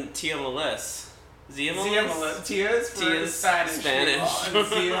better than Tia Melisse. Zia Melisse? Tia is for Spanish. And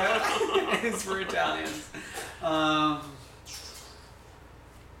Zia is for Italians.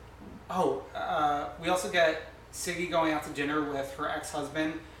 We also get Siggy going out to dinner with her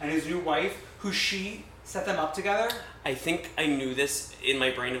ex-husband and his new wife, who she set them up together. I think I knew this in my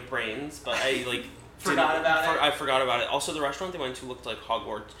brain of brains, but I, like... Forgot about it. I forgot about it. Also, the restaurant they went to looked like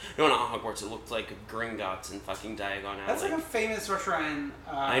Hogwarts. No, not Hogwarts. It looked like Gringotts in fucking Diagon Alley. That's like a famous restaurant in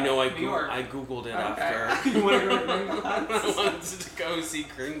I know. New York. I googled it Okay. after. You want to go to Gringotts? I wanted to go see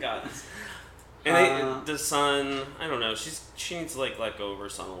Gringotts. And the son, I don't know. She needs to like let go of her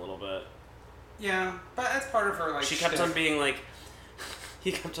son a little bit. Yeah, but that's part of her like. She kept on being like.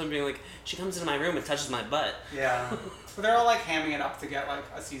 He kept on being like, she comes into my room and touches my butt. Yeah. But they're all like hamming it up to get like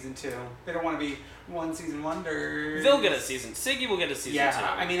a season 2. They don't want to be one season wonders. They'll get a season. Siggy will get a season 2.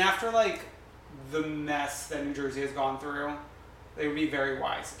 Yeah, I mean after like the mess that New Jersey has gone through, they would be very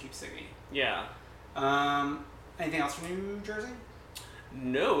wise to keep Siggy. Yeah. Anything else from New Jersey?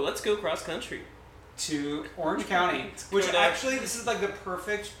 No, let's go cross country. To Orange County. Which actually, this is like the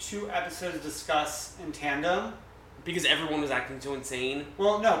perfect 2 episodes to discuss in tandem. Because everyone was acting so insane?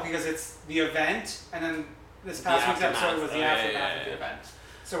 Well, no, because it's the event, and then this past week's episode was the aftermath of the event.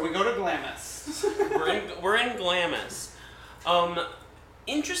 So we go to Glamis. we're in Glamis.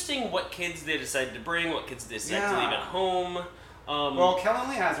 Interesting what kids they decided to bring, what kids they decided to leave at home. Well, Kelly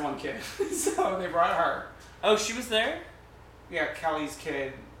only has one kid, so they brought her. Oh, she was there? Yeah, Kelly's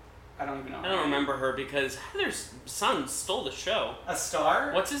kid. I don't even know. I don't remember her because Heather's son stole the show. A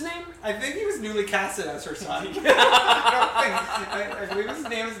star? What's his name? I think he was newly casted as her son. I believe his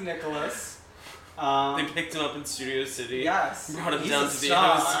name is Nicholas. They picked him up in Studio City. Yes. Brought him down to the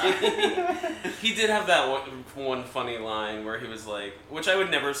OC. He did have that one funny line where he was like, which I would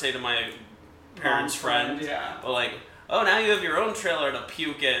never say to my parents' friend. Yeah. But like, oh, now you have your own trailer to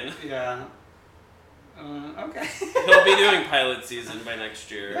puke in. Yeah. Okay. He'll be doing pilot season by next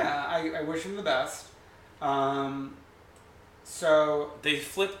year. Yeah, I wish him the best. So... They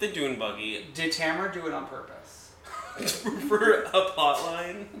flipped the dune buggy. Did Tamara do it on purpose? For a plot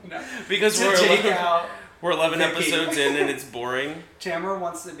line? No. Because to take out We're 11 Vicky. episodes in and it's boring. Tamara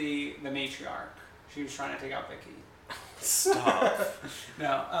wants to be the matriarch. She was trying to take out Vicky. Stop.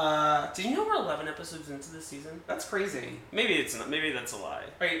 No. Did you know we're 11 episodes into this season? That's crazy. Maybe it's not. Maybe that's a lie.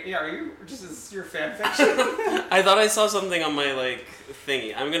 Wait, yeah, are you just is this your fan fiction? I thought I saw something on my like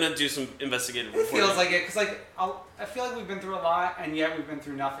thingy. I'm gonna do some investigative It reporting. feels like it, because like I feel like we've been through a lot, and yet we've been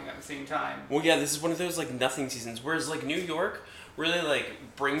through nothing at the same time. Well, yeah, this is one of those like nothing seasons. Whereas like New York really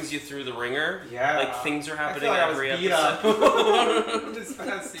like brings you through the ringer. Yeah. Like things are happening I feel like every I was beat episode. up this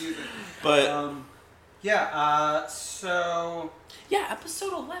past season. But yeah. So yeah,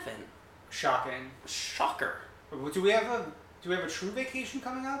 episode 11. shocking. Shocker. Do we have a true vacation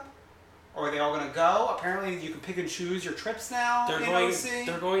coming up? Or are they all gonna go? Apparently, you can pick and choose your trips now. They're in going. OC.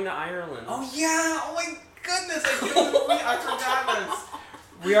 They're going to Ireland. Oh yeah! Oh my goodness! I forgot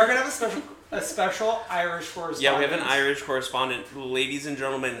this. We are gonna have a special Irish correspondent. Yeah, we have an Irish correspondent, ladies and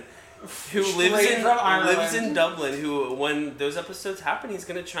gentlemen, who Straight lives in from Ireland. lives in Dublin. Who, when those episodes happen, he's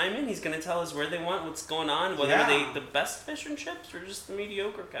gonna chime in. He's gonna tell us where they want, what's going on, whether Yeah. they the best fish and chips or just the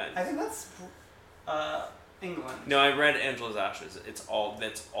mediocre kind. I think that's England. No, I read Angela's Ashes. That's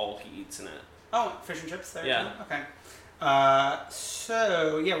all he eats in it. Oh, fish and chips there Yeah. too? Okay.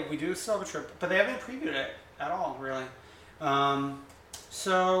 So, yeah, we do still have a trip, but they haven't previewed it at all, really.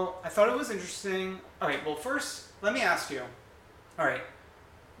 So, I thought it was interesting. Okay, well, first, let me ask you. All right,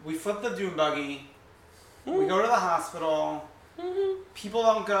 we flip the dune buggy. We go to the hospital. People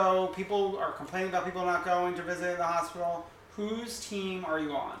don't go. People are complaining about people not going to visit the hospital. Whose team are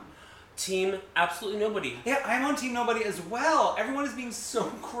you on? Team absolutely nobody. Yeah, I'm on Team Nobody as well. Everyone is being so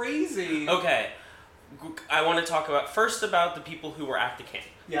crazy. Okay, I want to talk about the people who were at the camp.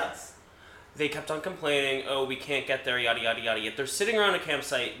 Yes. They kept on complaining, oh, we can't get there, yada, yada, yada. Yet they're sitting around a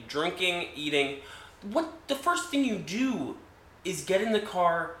campsite, drinking, eating. The first thing you do is get in the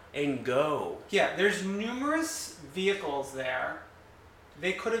car and go. Yeah, there's numerous vehicles there.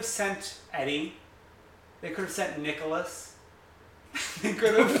 They could have sent Eddie. They could have sent Nicholas. They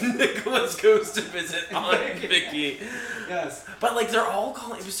could have... Nicholas goes to visit Aunt Vicky. Yes. But, like, they're all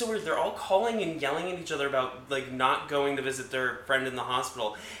calling... It was so weird. They're all calling and yelling at each other about, like, not going to visit their friend in the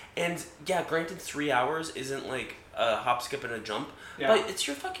hospital. And, yeah, granted, 3 hours isn't, like, a hop, skip, and a jump. Yeah. But it's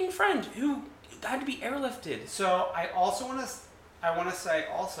your fucking friend who had to be airlifted. So, I want to say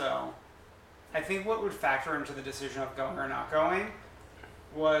also, I think what would factor into the decision of going or not going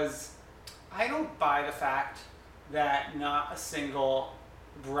was, I don't buy the fact that not a single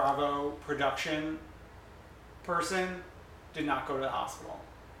Bravo production person did not go to the hospital.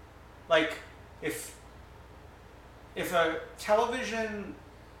 Like, if a television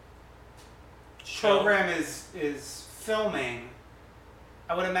program is filming,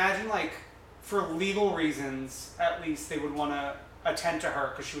 I would imagine, like, for legal reasons, at least, they would want to attend to her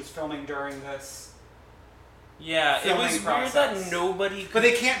because she was filming during this. Yeah, it was filming weird process. that nobody... But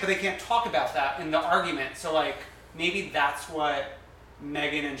they can't talk about that in the argument. So, like, maybe that's what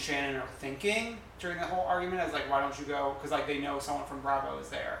Megan and Shannon are thinking during the whole argument. Is like, why don't you go? Because, like, they know someone from Bravo is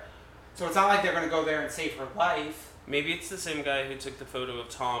there. So it's not like they're going to go there and save her life. Maybe it's the same guy who took the photo of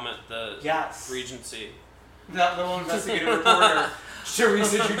Tom at the Regency. That little investigative reporter,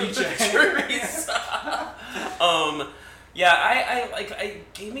 Teresa Giudice. Teresa. Yeah, I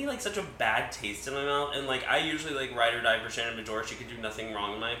gave me like such a bad taste in my mouth, and like I usually like ride or die for Shannon Major. She could do nothing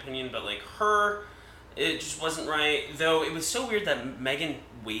wrong in my opinion, but like her, it just wasn't right. Though it was so weird that Megan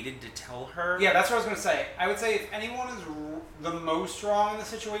waited to tell her. Yeah, that's what I was gonna say. I would say if anyone is the most wrong in the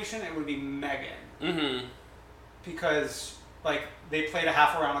situation, it would be Megan. Mm-hmm. Because like they played a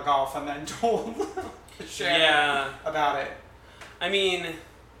half a round of golf and then told Shannon about it. I mean,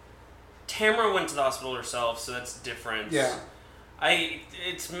 Tamara went to the hospital herself, so that's different. Yeah.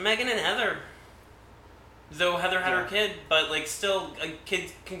 It's Megan and Heather. Though Heather had her kid, but like still, a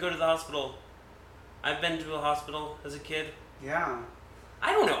kid can go to the hospital. I've been to a hospital as a kid. Yeah.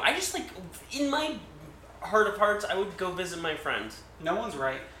 I don't know. I just like, in my heart of hearts, I would go visit my friend. No one's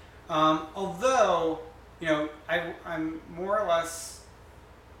right. Although, you know, I'm more or less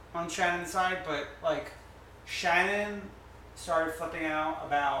on Shannon's side, but like Shannon started flipping out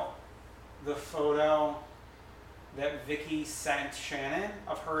about the photo that Vicky sent Shannon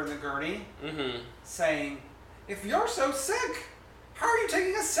of her in the gurney, saying, "If you're so sick, how are you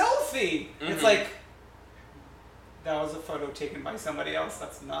taking a selfie?" It's like, that was a photo taken by somebody else.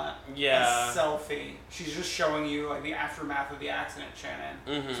 That's not a selfie. She's just showing you like the aftermath of the accident,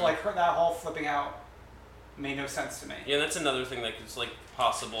 Shannon. So like that whole flipping out made no sense to me. Yeah, that's another thing that it's like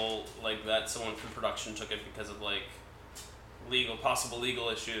possible, like that someone from production took it because of like possible legal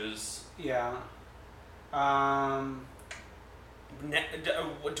issues. Yeah.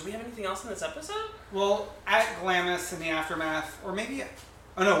 Do we have anything else in this episode? Well, at Glamis in the aftermath, or maybe,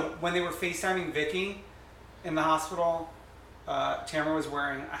 oh no, when they were FaceTiming Vicky in the hospital, Tamara was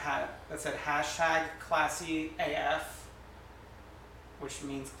wearing a hat that said #ClassyAF, which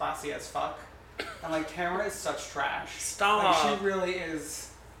means classy as fuck. And like, Tamara is such trash. Stop. Like, she really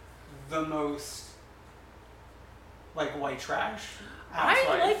is the most like white trash.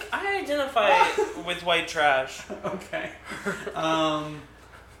 I identify with white trash. Okay.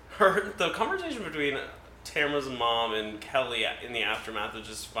 The conversation between Tamara's mom and Kelly in the aftermath is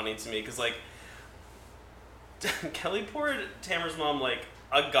just funny to me because like Kelly poured Tamara's mom like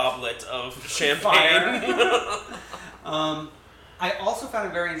a goblet of champagne. I also found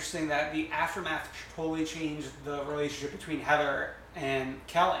it very interesting that the aftermath totally changed the relationship between Heather and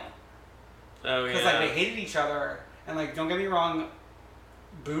Kelly. Oh yeah. Because like they hated each other, and like don't get me wrong,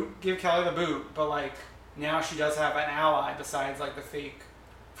 give Kelly the boot, but like now she does have an ally besides like the fake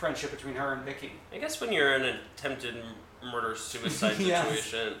friendship between her and Vicky. I guess when you're in an attempted murder-suicide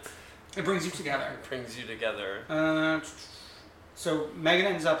situation, it brings you together. It brings you together. So Megan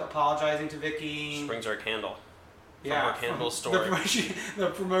ends up apologizing to Vicky. She brings her a candle. From Yeah, her candle store.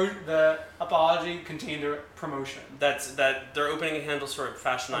 The apology contained a promotion. That they're opening a candle store at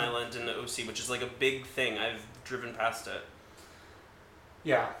Fashion Island in the OC, which is like a big thing. I've driven past it.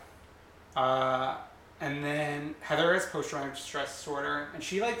 Yeah. And then Heather has post-traumatic stress disorder, and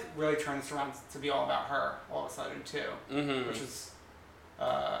she like really turns around to be all about her all of a sudden too, which is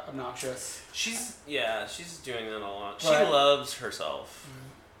obnoxious. She's doing that a lot. But, she loves herself.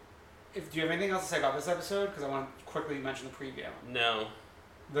 Do you have anything else to say about this episode? Because I want to quickly mention the preview. No.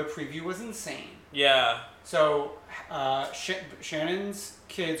 The preview was insane. Yeah. So Shannon's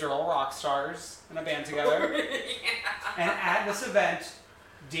kids are all rock stars in a band together. And at this event,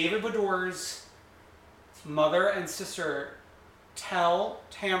 David Bedour's mother and sister tell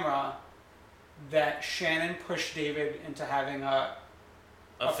Tamara that Shannon pushed David into having a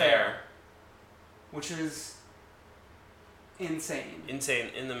affair. Which is insane. Insane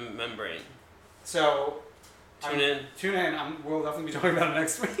in the membrane. So Tune in. We'll definitely be talking about it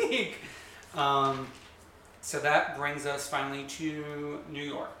next week. So that brings us finally to New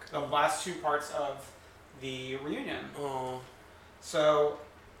York. The last two parts of the reunion. Oh. So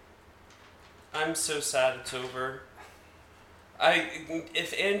I'm so sad it's over.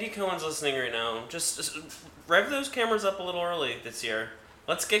 If Andy Cohen's listening right now, just rev those cameras up a little early this year.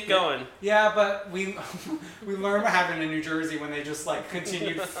 Let's get going. Yeah, but we learned what happened in New Jersey when they just like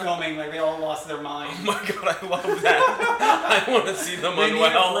continued filming, like they all lost their mind. Oh my god, I love that. I want to see them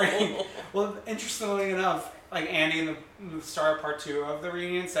unwell. Well, interestingly enough, like Andy in the star of part 2 of the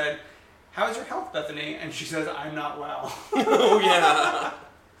reunion said, "How's your health, Bethany?" And she says, "I'm not well." Oh yeah.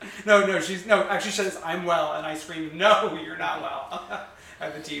 Actually says, "I'm well," and I screamed, "No, you're not well,"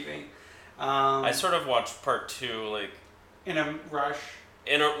 at the TV. I sort of watched part 2 like in a rush.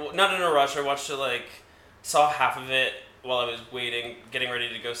 Not in a rush. I watched it saw half of it while I was waiting, getting ready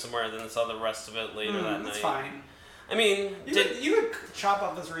to go somewhere, and then saw the rest of it later that night. That's fine. I mean, you could chop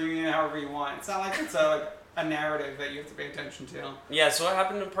up this reunion however you want. It's not like it's a narrative that you have to pay attention to. Yeah. So what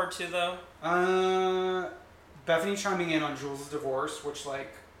happened in part 2 though? Bethany chiming in on Jules' divorce, which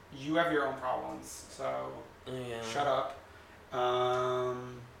you have your own problems, so shut up.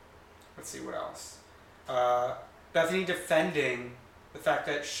 Let's see what else. Bethany defending the fact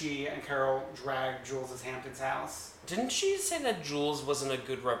that she and Carol dragged Jules' Hamptons house. Didn't she say that Jules wasn't a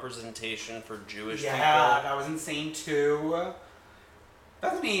good representation for Jewish people? Yeah, that was insane too.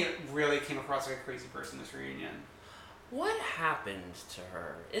 Bethany really came across like a crazy person this reunion. What happened to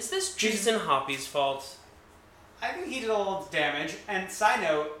her? Is this Jason Hoppy's fault? I think he did a little damage. And side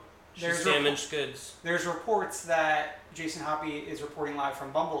note, there's damaged goods. There's reports that Jason Hoppy is reporting live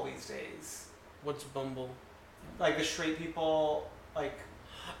from Bumble these days. What's Bumble? Like the straight people,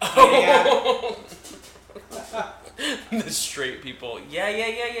 Oh. The straight people.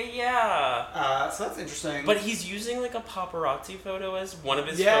 Yeah. So that's interesting. But he's using a paparazzi photo as one of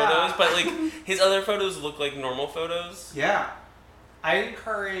his photos, but his other photos look like normal photos. Yeah. I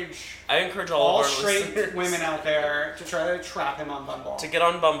encourage all of our straight listeners. women out there to try to trap him on Bumble. To get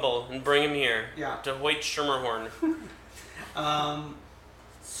on Bumble and bring him here. Yeah. To Hoyt Schermerhorn.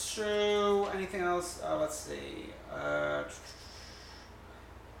 So anything else? Let's see.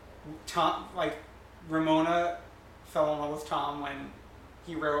 Tom, Ramona fell in love with Tom when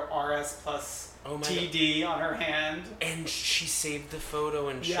he wrote RS plus TD on her hand, and she saved the photo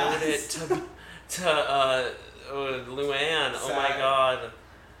and showed it to Luann. Oh my god.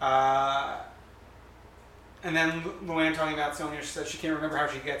 And then Luann talking about Sonya, she says she can't remember how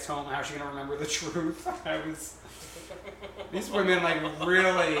she gets home, how she's going to remember the truth. These women, like,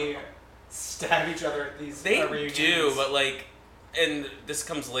 really stab each other at these reunions. They do, but, like, and this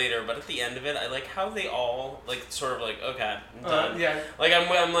comes later, but at the end of it, I like how they all, like, sort of like, okay, I'm done. Yeah. Like,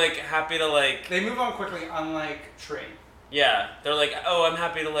 I'm like, happy to, like... They move on quickly, unlike Tree. Yeah. They're like, oh, I'm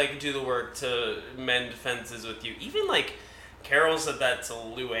happy to, like, do the work to mend fences with you. Even, like, Carol said that to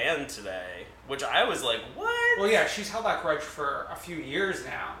Luann today, which I was like, what? Well, yeah, she's held that grudge for a few years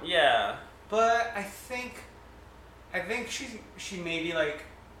now. Yeah. But I think she may be, like...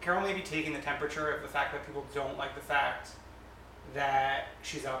 Carol may be taking the temperature of the fact that people don't like the fact that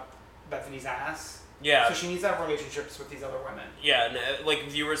she's up Bethany's ass. Yeah. So she needs to have relationships with these other women. Yeah, and like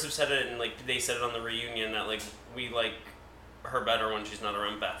viewers have said it, and like they said it on the reunion that like we like her better when she's not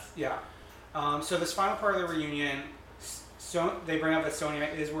around Beth. Yeah. So this final part of the reunion, they bring up that Sonya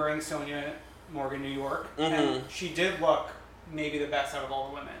is wearing Sonya Morgan New York, and she did look maybe the best out of all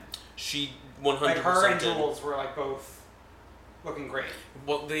the women. She 100% like her and did. Jules were like both looking great.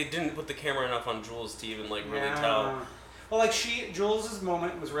 Well, they didn't put the camera enough on Jules to even like really tell. Well, like Jules'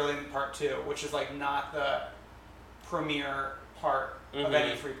 moment was really in part 2, which is like not the premiere part of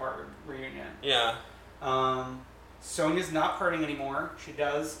any 3-part reunion. Yeah. Sonya's not partying anymore. She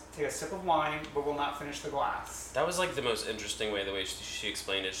does take a sip of wine, but will not finish the glass. That was like the most interesting way, the way she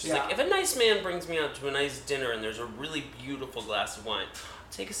explained it. She's like, if a nice man brings me out to a nice dinner and there's a really beautiful glass of wine,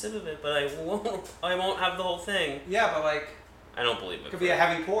 I'll take a sip of it, but I won't have the whole thing. Yeah, but like... I don't believe it. Could be a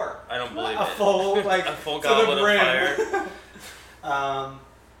heavy pour. I don't believe it. A full goblet of fire.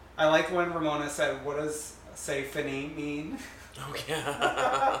 I like when Ramona said, "What does say fini mean?" Oh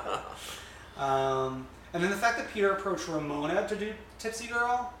yeah. And then the fact that Peter approached Ramona to do Tipsy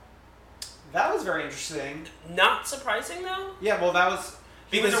Girl, that was very interesting. Not surprising though. Yeah, well,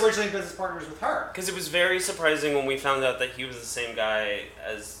 he was originally business partners with her. Because it was very surprising when we found out that he was the same guy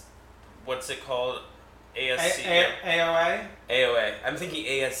as what's it called? ASC. AOA? AOA. I'm thinking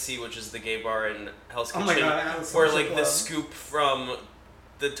ASC, which is the gay bar in Hell's Kitchen. Oh my god, where like the scoop from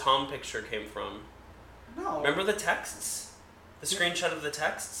the Tom picture came from. No. Remember the texts? The screenshot of the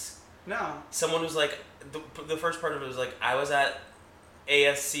texts? No. Someone was like, the first part of it was like, I was at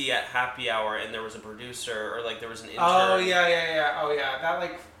ASC at happy hour and there was a producer or like there was an intern. Oh yeah. Oh yeah. That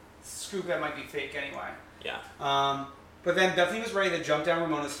like scoop that might be fake anyway. Yeah. But then Bethany was ready to jump down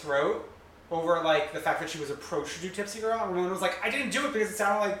Ramona's throat over like the fact that she was approached to do Tipsy Girl, and Ramona was like, I didn't do it because it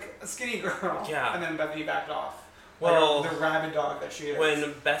sounded like a skinny girl. Yeah. And then Bethany backed off. Well, like the rabid dog that she is.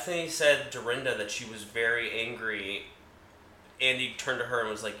 When Bethany said Dorinda that she was very angry, Andy turned to her and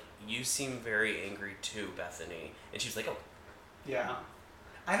was like, you seem very angry too, Bethany. And she was like, oh. Yeah.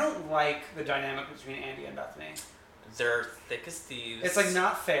 I don't like the dynamic between Andy and Bethany. They're thick as thieves. It's like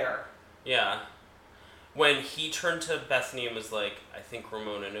not fair. Yeah. When he turned to Bethany and was like, I think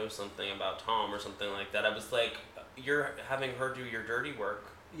Ramona knows something about Tom or something like that, I was like, you're having her do your dirty work.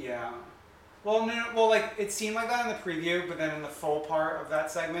 Yeah. Well, no, well, like, it seemed like that in the preview, but then in the full part of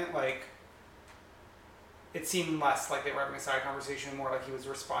that segment, like, it seemed less like they were having a side conversation, more like he was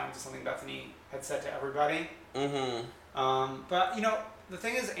responding to something Bethany had said to everybody. Mm-hmm. But, you know, the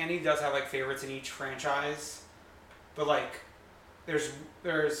thing is, Andy does have, like, favorites in each franchise, but, like,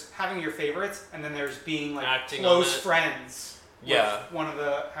 there's having your favorites, and then there's being like acting close friends with Yeah. one of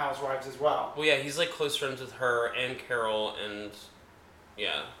the housewives as well. Well, yeah, he's like close friends with her and Carol, and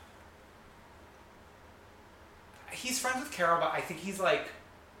yeah. He's friends with Carol, but I think he's like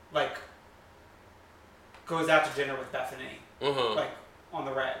goes out to dinner with Bethany, like on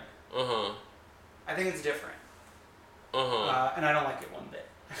the reg. I think it's different, and I don't like it one bit.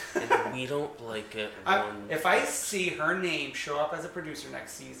 And we don't like it one If I see her name show up as a producer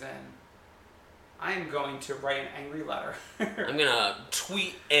next season, I am going to write an angry letter. I'm gonna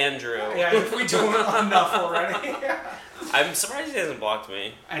tweet Andrew. Yeah, if we do enough already. I'm surprised he hasn't blocked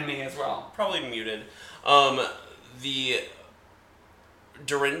me. And me as well. Probably muted. The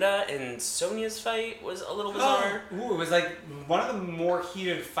Dorinda and Sonya's fight was a little bizarre. Ooh, it was like one of the more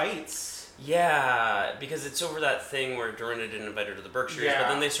heated fights. Yeah, because it's over that thing where Dorinda didn't invite her to the Berkshires, Yeah. but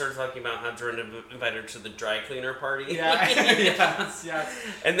then they started talking about how Dorinda invited her to the dry cleaner party. Yeah, yes.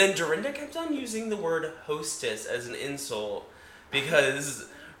 And then Dorinda kept on using the word hostess as an insult because,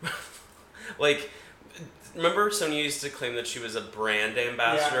 like, remember Sonya used to claim that she was a brand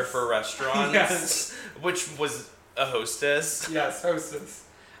ambassador for restaurants? Yes. Which was a hostess? Yes, hostess.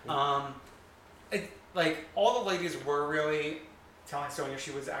 Like, all the ladies were really telling Sonya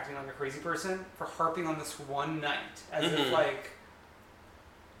she was acting like a crazy person for harping on this one night as if, like,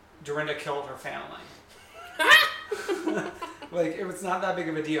 Dorinda killed her family. Like, it was not that big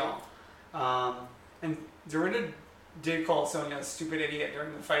of a deal. And Dorinda did call Sonia a stupid idiot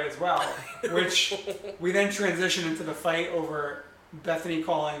during the fight as well, which we then transition into the fight over Bethany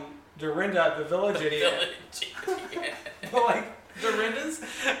calling Dorinda the village idiot. But like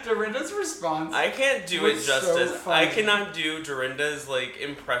Dorinda's response, I can't do it was justice. so funny. I cannot do Dorinda's like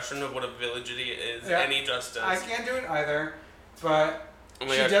impression of what a village idiot is any justice. I can't do it either, but Oh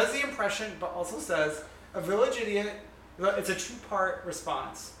my she God. does the impression, but also says a village idiot. It's a two-part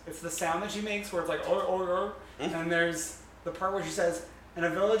response. It's the sound that she makes where it's like oh, and there's the part where she says, and a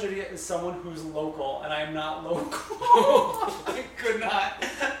village idiot is someone who's local, and I am not local. I could not.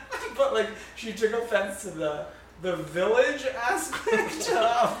 But like she took offense to the village aspect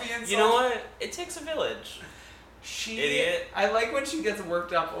of the insult. You know what? It takes a village. Idiot. I like when she gets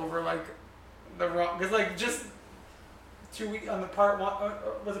worked up over like the wrong, because like just 2 weeks on the part one,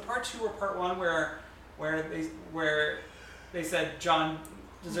 was it part 2 or part 1 where they said John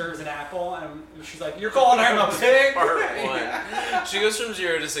deserves an apple, and she's like, you're calling him a pig? Part 1. Yeah. She goes from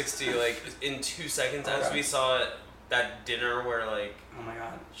 0 to 60 like in 2 seconds, as we saw at that dinner where like Oh my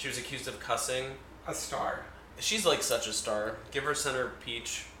god. she was accused of cussing. A star. She's like such a star. Give her center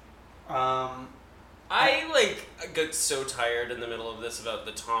peach. I like got so tired in the middle of this about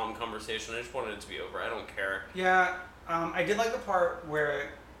the Tom conversation. I just wanted it to be over. I don't care. Yeah, I did like the part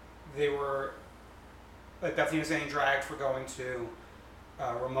where they were, like Bethany was getting dragged for going to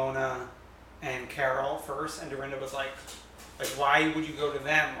Ramona and Carol first, and Dorinda was like, why would you go to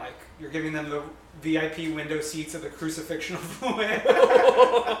them? Like, you're giving them the VIP window seats of the crucifixion of the Lamb.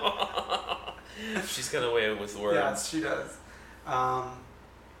 She's got a way with words. Yes, she does.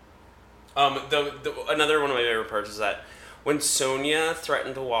 Another one of my favorite parts is that when Sonia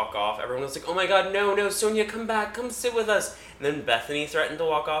threatened to walk off, everyone was like, oh my god, no, Sonia, come back, come sit with us. And then Bethany threatened to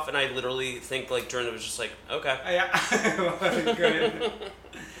walk off, and I literally think like Dorinda was just like, okay. Yeah, good.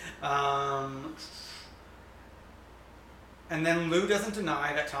 And then Lou doesn't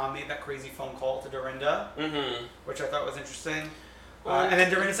deny that Tom made that crazy phone call to Dorinda, which I thought was interesting. And then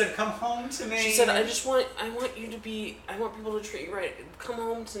Dorinda said, come home to me. She said, I want people to treat you right. Come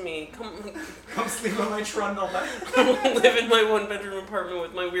home to me. Come sleep on my trundle. Live in my 1-bedroom apartment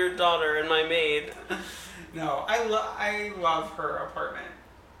with my weird daughter and my maid. No, I love her apartment.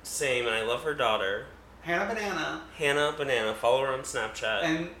 Same, and I love her daughter. Hannah Banana. Follow her on Snapchat.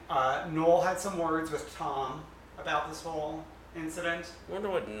 And Noel had some words with Tom about this whole incident. I wonder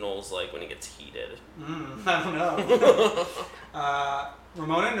what Noel's like when he gets heated. I don't know.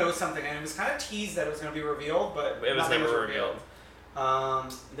 Ramona knows something, and it was kind of teased that it was going to be revealed, but it was nothing never was revealed.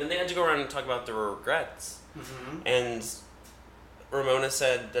 Then they had to go around and talk about their regrets. And Ramona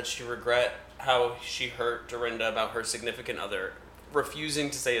said that she regret how she hurt Dorinda about her significant other refusing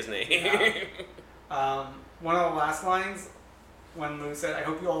to say his name. Yeah. One of the last lines, when Lou said, I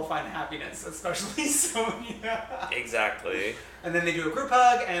hope you all find happiness, especially Sonia. Exactly. And then they do a group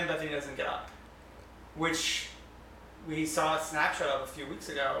hug, and Bethany doesn't get up, which we saw a snapshot of a few weeks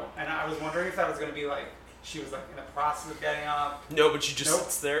ago, and I was wondering if that was going to be like, she was like in the process of getting up. No, but she just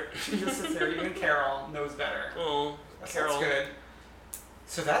sits there. She just sits there. Even Carol knows better. Oh, Carol. That's good.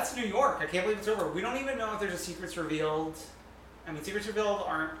 So that's New York. I can't believe it's over. We don't even know if there's a Secrets Revealed. I mean, Secrets Revealed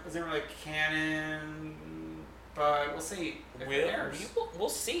isn't really canon, but we'll see if it airs. We'll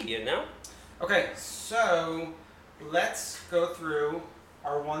see, you know? Okay, so let's go through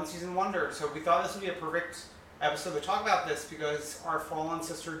our one-season wonder. So we thought this would be a perfect episode to talk about this because our fallen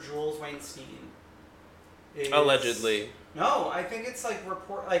sister, Jules Weinstein, is... Allegedly. No, I think it's like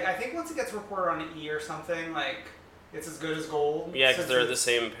I think once it gets reported on E! Or something, like, it's as good as gold. Yeah, because they're the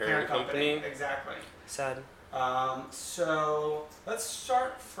same parent company. Exactly. Sad. So let's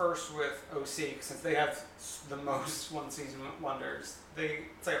start first with OC, since they have the most one-season wonders.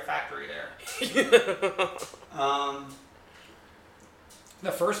 It's like a factory there.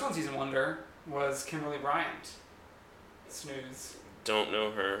 The first one-season wonder was Kimberly Bryant. Snooze. Don't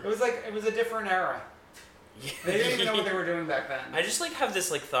know her. It was a different era. Yeah. They didn't even know what they were doing back then. I just like have this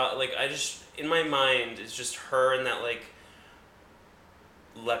like thought, like I just in my mind it's just her in that like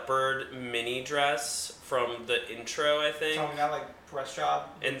leopard mini dress from the intro, I think. Talking about like breast job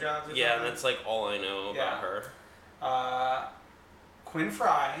and jobs or yeah, something. that's like all I know about her. Quinn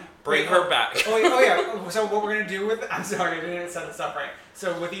Fry. Bring her back. Oh yeah. So what we're gonna do with I'm sorry, I didn't set this up right.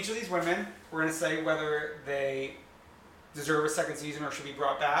 So with each of these women, we're gonna say whether they deserve a second season or should be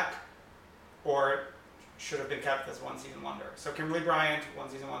brought back, or should have been kept as one-season wonder. So Kimberly Bryant,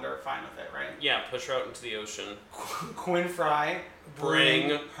 one-season wonder, fine with it, right? Yeah, push her out into the ocean. Quinn Fry,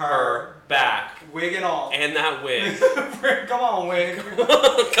 bring her back. Wig and all. And that wig. Come on, wig.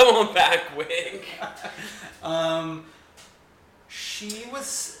 Come on back, wig.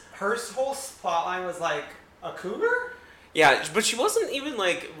 her whole plotline was like a cougar. Yeah, but she wasn't even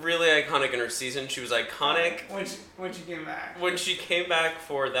like really iconic in her season. She was iconic when she came back. When she came back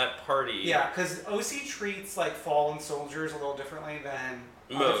for that party. Yeah, because OC treats like fallen soldiers a little differently than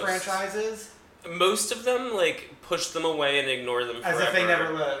other Most. franchises. Most of them like push them away and ignore them forever. As if they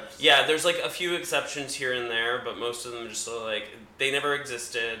never lived. Yeah, there's like a few exceptions here and there, but most of them just sort of like they never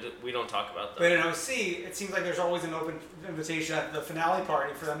existed. We don't talk about them. But in OC, it seems like there's always an open invitation at the finale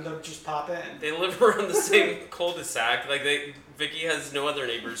party for them to just pop in. They live around the same cul-de-sac. Like Vicky has no other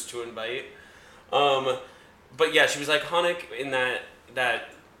neighbors to invite. But yeah, she was iconic in that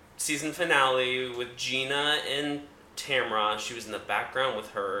season finale with Gina and Tamra. She was in the background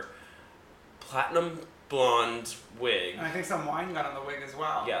with her platinum blonde wig. And I think some wine got on the wig as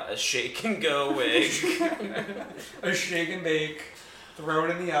well. Yeah, a shake and go wig. A shake and bake, throw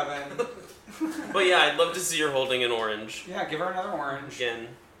it in the oven. But yeah, I'd love to see her holding an orange. Yeah, give her another orange. Again.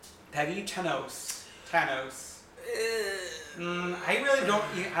 Peggy Tanos. I really don't.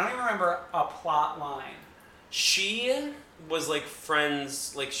 I don't even remember a plot line. She was like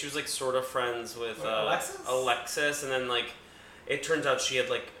friends, like she was like sort of friends with Alexis, and then like it turns out she had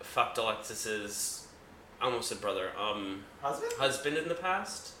like fucked Alexis's, I almost said brother, husband in the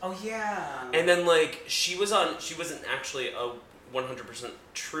past. Oh yeah. And then like she wasn't actually a 100%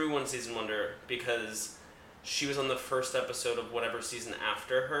 true one season wonder because she was on the first episode of whatever season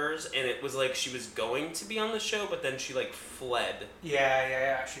after hers, and it was like she was going to be on the show, but then she like fled.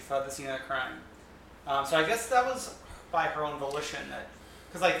 Yeah. She fled the scene of the crime. So I guess that was by her own volition.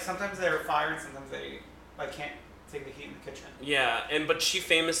 Because like sometimes they're fired, and sometimes they like can't take the heat in the kitchen. Yeah, but she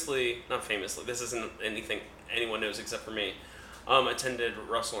not famously, this isn't anything anyone knows except for me, attended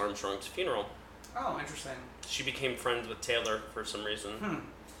Russell Armstrong's funeral. Oh, interesting. She became friends with Taylor for some reason.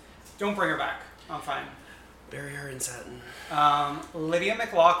 Don't bring her back. I'm fine. Bury her in satin. Lydia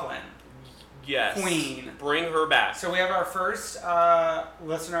McLaughlin. Yes. Queen. Bring her back. So we have our first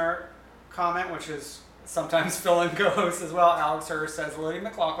listener comment, which is sometimes Phil and co-host as well. Alex Hurst says, Lydia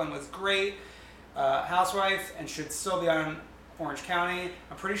McLaughlin was great. Housewife and should still be on Orange County.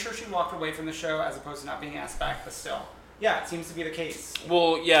 I'm pretty sure she walked away from the show as opposed to not being asked back, but still. Yeah, it seems to be the case.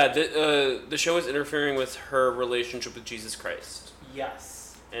 Well, yeah, the show is interfering with her relationship with Jesus Christ.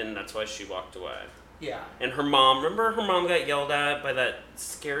 Yes. And that's why she walked away. Yeah. And her mom, remember her mom got yelled at by that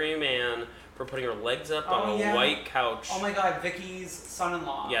scary man for putting her legs up on a white couch. Oh my god, Vicky's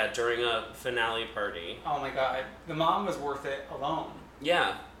son-in-law. Yeah, during a finale party. Oh my god. The mom was worth it alone.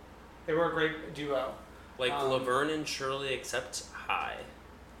 Yeah. They were a great duo. Like Laverne and Shirley, except high.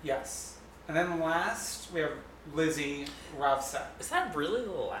 Yes. And then last, we have Lizzie Ravsek. Is that really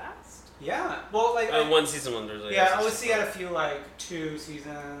the last? Yeah. Well, like... one season wonders. Yeah, OC had a few, like, 2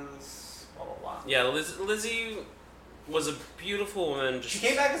 seasons, blah, blah, blah. Yeah, Lizzie was a beautiful woman. She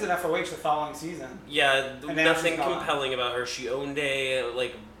came back as an FOH the following season. Yeah, nothing compelling about her. She owned a,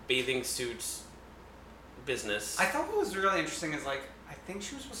 like, bathing suit business. I thought what was really interesting is, like, I think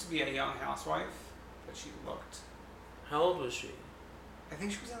she was supposed to be a young housewife, but she looked... How old was she? I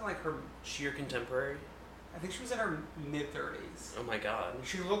think she was in, like, her... She your contemporary? I think she was in her mid-30s. Oh my god.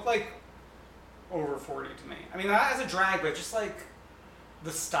 She looked like over 40 to me. I mean, not as a drag, but just, like,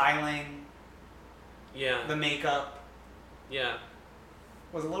 the styling... Yeah. The makeup... Yeah.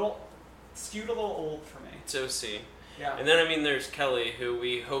 Was skewed a little old for me. It's OC. Yeah. And then, I mean, there's Kelly, who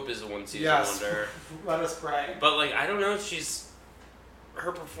we hope is a one-season wonder. Let us pray. But, like, I don't know if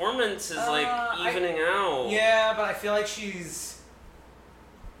her performance is, like, evening out. Yeah, but I feel like she's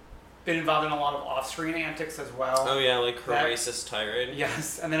been involved in a lot of off-screen antics as well. Oh, yeah, like her racist tirade.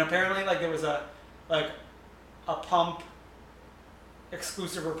 Yes, and then apparently, like, there was a Pump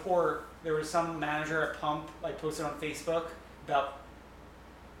exclusive report. There was some manager at Pump, like, posted on Facebook about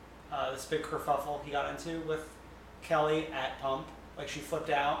this big kerfuffle he got into with Kelly at Pump. Like, she flipped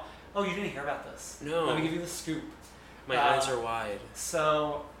out. Oh, you didn't hear about this? No. Let me give you the scoop. My eyes are wide.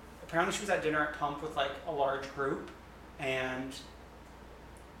 So, apparently she was at dinner at Pump with, like, a large group, and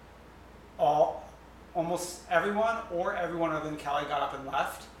almost everyone other than Kelly got up and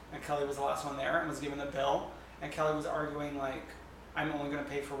left, and Kelly was the last one there and was given the bill, and Kelly was arguing, like, I'm only going to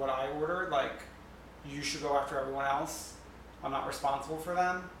pay for what I ordered, like, you should go after everyone else. I'm not responsible for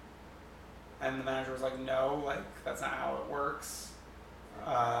them. And the manager was like, no, like, that's not how it works.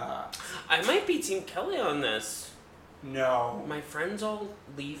 I might be Team Kelly on this. No. My friends all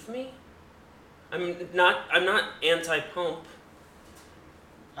leave me? I'm not anti-Pump.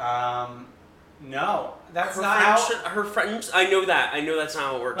 No. That's not how... her friends... I know that's not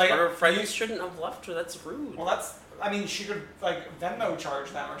how it works. Like, but her friends shouldn't have left her. That's rude. Well, she could, like, Venmo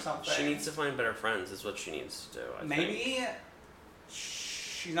charge them or something. She needs to find better friends is what she needs to do, I think. Maybe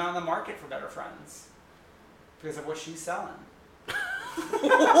she's not on the market for better friends because of what she's selling.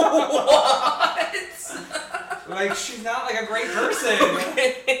 What? Like, she's not like a great person.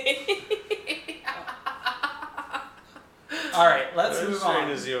 All right, let's move on. I'm trying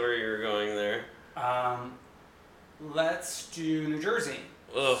to see where you're going there. Let's do New Jersey.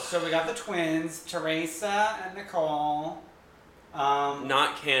 Ugh. So we got the twins, Teresa and Nicole.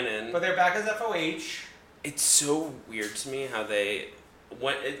 Not canon. But they're back as FOH. It's so weird to me how they...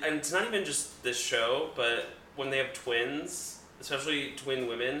 and it's not even just this show, but when they have twins, especially twin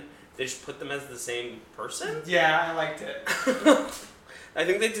women, they just put them as the same person? Yeah, I liked it. I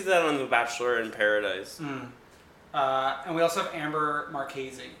think they did that on The Bachelor in Paradise. And we also have Amber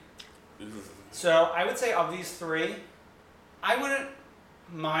Marchese. Ooh. So I would say of these three, I wouldn't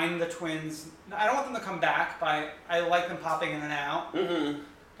mind the twins. I don't want them to come back, but I like them popping in and out.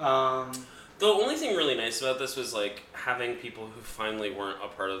 Mm-hmm. The only thing really nice about this was like having people who finally weren't a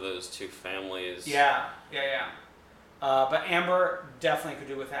part of those two families. Yeah. But Amber definitely could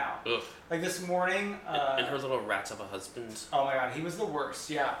do without. Ugh. Like this morning... and her little rat of a husband. Oh my god, he was the worst,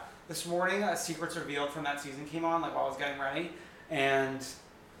 yeah. This morning, Secrets Revealed from that season came on, like while I was getting ready, and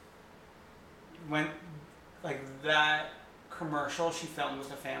when, like, that commercial she filmed with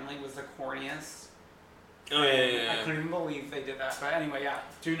the family was the corniest. Oh, yeah. I couldn't even believe they did that. But anyway, yeah,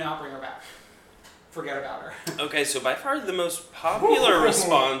 do not bring her back. Forget about her. Okay, so by far the most popular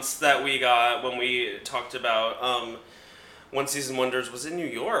response that we got when we talked about One Season Wonders was in New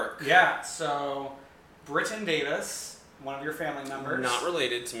York. Yeah, so Britton Davis, one of your family members. Not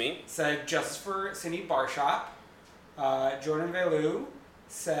related to me. Said Justice for Cindy Barshop. Jordan Velu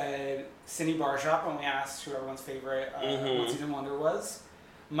said Cindy Barshop when we asked who everyone's favorite One Season Wonder was.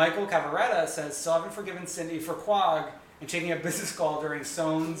 Michael Cavaretta says, still haven't forgiven Cindy for Quag and taking a business call during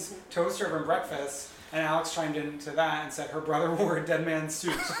Soane's toaster over breakfast. And Alex chimed into that and said her brother wore a dead man's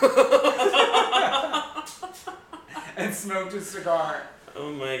suit. And smoked a cigar.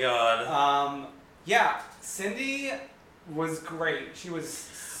 Oh my god. Yeah, Cindy was great. She was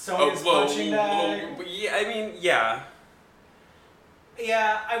Sonia's punching bag. Yeah, I mean, yeah.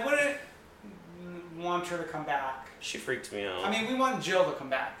 Yeah, I wouldn't want her to come back. She freaked me out. I mean, we want Jill to come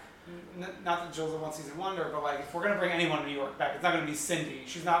back. Not that Jill's a One Season Wonder, but like, if we're going to bring anyone to New York back, it's not going to be Cindy.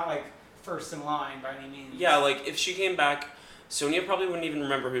 She's not like first in line by any means. Yeah, like if she came back, Sonia probably wouldn't even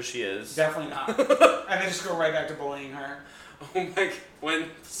remember who she is. Definitely not. And then just go right back to bullying her. Oh my, when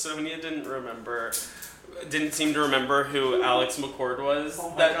Sonia didn't seem to remember who Alex McCord was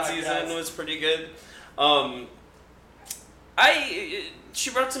season was pretty good. She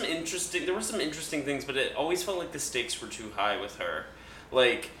brought there were some interesting things, but it always felt like the stakes were too high with her.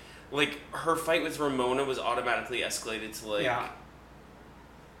 Like her fight with Ramona was automatically escalated to like... Yeah.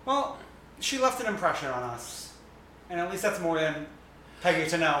 Well, she left an impression on us. And at least that's more than Peggy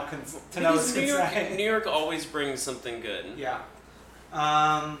Tennell can say. New York always brings something good. Yeah.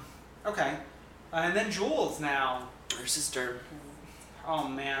 Okay. And then Jules now. Her sister. Oh,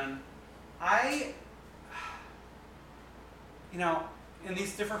 man. In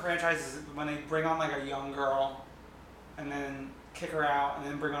these different franchises, when they bring on like a young girl and then kick her out and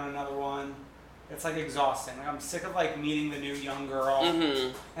then bring on another one, it's like exhausting. Like I'm sick of like meeting the new young girl.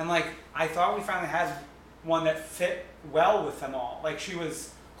 Mm-hmm. And like I thought we finally had one that fit well with them all. Like she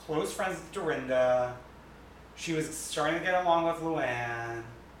was close friends with Dorinda. She was starting to get along with Luann.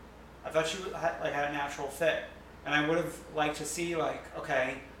 I thought she had a natural fit. And I would have liked to see like,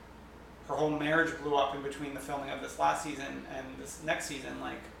 okay, her whole marriage blew up in between the filming of this last season and this next season.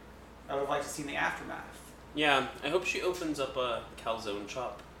 Like, I would have liked to see the aftermath. Yeah, I hope she opens up a calzone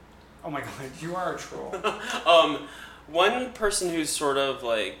shop. Oh my god, you are a troll. One person who's sort of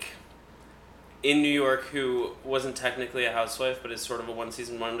like in New York who wasn't technically a housewife but is sort of a One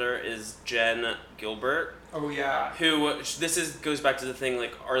Season Wonder is Jen Gilbert. Oh yeah. Who goes back to the thing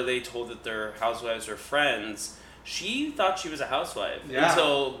like, are they told that they're housewives or friends? She thought she was a housewife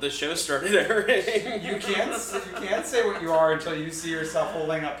until the show started airing. You can't say what you are until you see yourself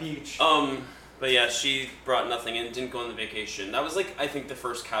holding a peach. But yeah, she brought nothing and didn't go on the vacation. That was like, I think, the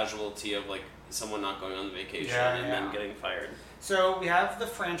first casualty of like someone not going on the vacation and then getting fired. So we have the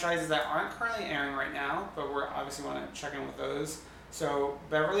franchises that aren't currently airing right now, but we're obviously want to check in with those. So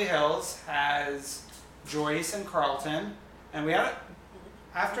Beverly Hills has Joyce and Carlton, and we had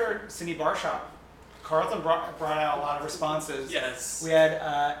after Cindy Barshop. Carlton brought out a lot of responses. Yes. We had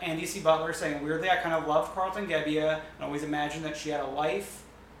Andy C. Butler saying, weirdly, I kind of loved Carlton Gebbia and always imagined that she had a life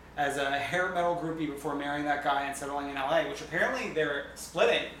as a hair metal groupie before marrying that guy and settling in LA, which apparently they're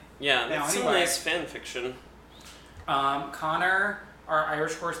splitting. Yeah, that's some nice fan fiction. Connor, our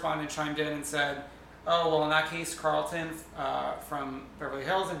Irish correspondent, chimed in and said, Oh, well, in that case, Carlton from Beverly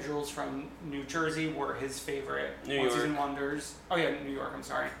Hills and Jules from New Jersey were his favorite one-season wonders. Oh, yeah, New York, I'm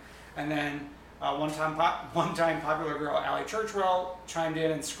sorry. And then one-time popular girl Allie Churchwell chimed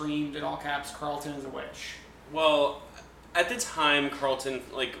in and screamed in all caps, "Carlton is a witch." Well, at the time, Carlton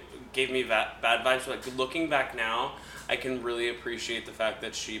gave me bad vibes. But looking back now, I can really appreciate the fact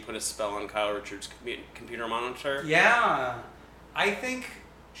that she put a spell on Kyle Richards' computer monitor. Yeah. I think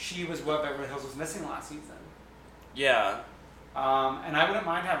she was what Beverly Hills was missing last season. Yeah. And I wouldn't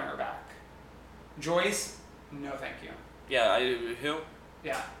mind having her back. Joyce, no thank you. Yeah, who?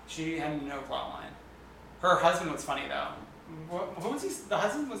 Yeah, she had no plot line. Her husband was funny though. Who was he? The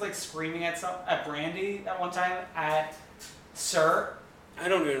husband was screaming at Brandy at one time at Sir. I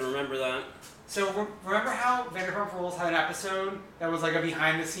don't even remember that. So remember how Vanderpump Rules had an episode that was a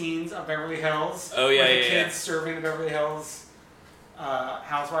behind the scenes of Beverly Hills? Oh yeah, with the kids serving the Beverly Hills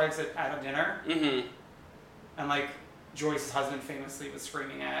housewives at a dinner. Mm-hmm. And Joyce's husband famously was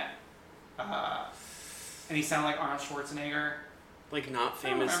screaming at, and he sounded like Arnold Schwarzenegger. Not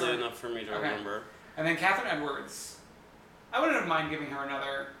famously enough for me to remember. And then Catherine Edwards. I wouldn't mind giving her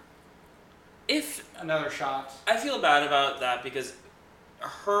another shot. I feel bad about that because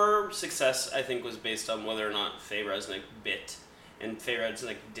her success, I think, was based on whether or not Faye Resnick bit, and Faye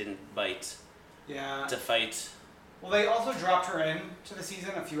Resnick didn't bite. Yeah. To fight. Well, they also dropped her in to the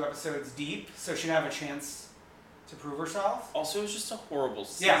season a few episodes deep, so she'd have a chance to prove herself. Also, it was just a horrible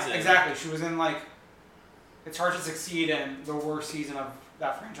season. Yeah, exactly. She was in it's hard to succeed in the worst season of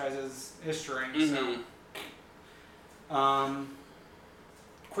that franchise's history. Mm-hmm. So,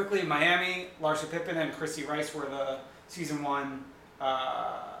 quickly, Miami, Larsa Pippen and Chrissy Rice were the season 1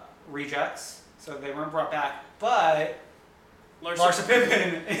 rejects, so they weren't brought back. But Larsa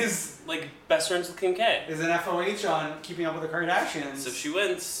Pippen is best friends with Kim K. Is an FOH on Keeping Up with the Kardashians. So she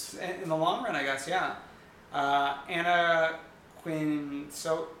wins in the long run, I guess. Yeah. Anna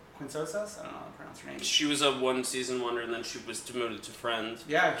Quincosas, I don't know how to pronounce her name. She was a one-season wonder, and then she was demoted to friend.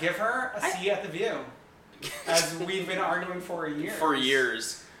 Yeah, give her a seat at The View, as we've been arguing for years. For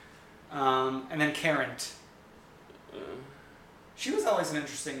years. And then Karen. She was always an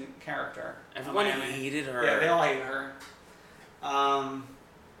interesting character. Everyone hated her. Yeah, they all hated her.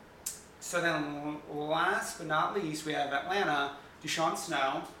 So then, last but not least, we have Atlanta, Deshaun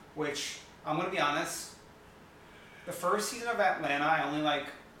Snow, which I'm going to be honest, the first season of Atlanta, I only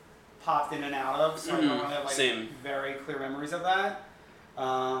popped in and out of, so I don't really have very clear memories of that.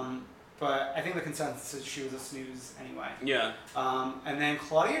 But I think the consensus is she was a snooze anyway. Yeah. And then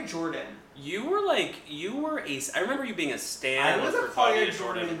Claudia Jordan. You were I remember you being a stan. I was a Claudia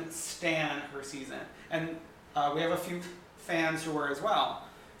Jordan stan her season. And we have a few fans who were as well.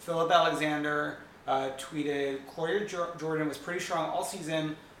 Philip Alexander tweeted, Claudia Jordan was pretty strong all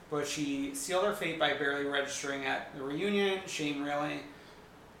season, but she sealed her fate by barely registering at the reunion. Shame, really.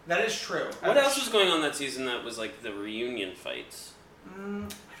 That is true. What else was going on that season that was the reunion fights? I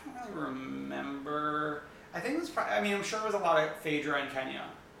don't really remember. I think it was I'm sure it was a lot of Phaedra and Kenya.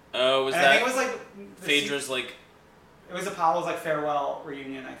 Oh, was and that? I think it was Phaedra's It was Apollo's farewell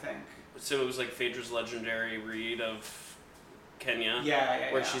reunion, I think. So it was Phaedra's legendary read of Kenya.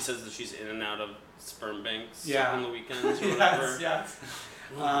 Yeah. Where she says that she's in and out of sperm banks on the weekends or whatever. Yes.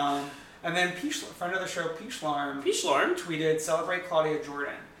 And then friend of the show, Peach Larm tweeted, celebrate Claudia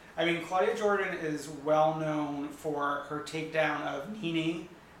Jordan. I mean, Claudia Jordan is well known for her takedown of Nene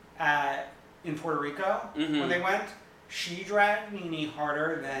in Puerto Rico when they went. She dragged Nene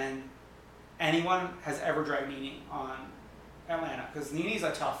harder than anyone has ever dragged Nene on Atlanta, because Nene's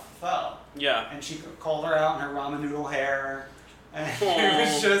a tough foe. Yeah. And she called her out in her ramen noodle hair. And it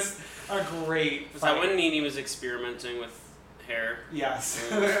was just a great fight. That when Nene was experimenting with hair? Yes.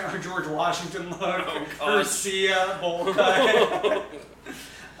 Her George Washington look. Her Sia bowl cut.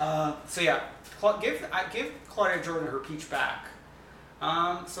 So yeah, give Claudia Jordan her peach back.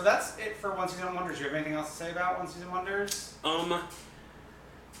 So that's it for One Season Wonders. Do you have anything else to say about One Season Wonders?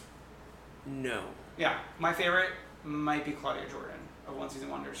 No. Yeah, my favorite might be Claudia Jordan of One Season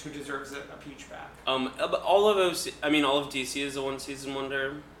Wonders, who deserves a peach back. All of DC is a One Season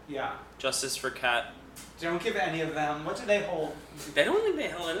Wonder. Yeah. Justice for Cat. Don't give any of them. What do they hold? I don't think they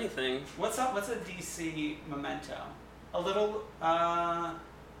held anything. What's a DC memento? A little.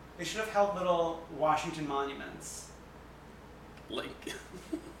 They should have held little Washington monuments.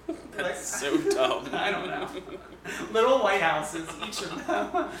 That's so dumb. I don't know. Little White Houses, each of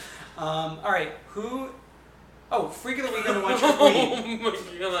them. All right, Freak of the Week on the One True Queen. Oh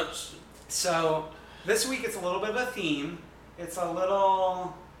my gosh. So, this week it's a little bit of a theme. It's a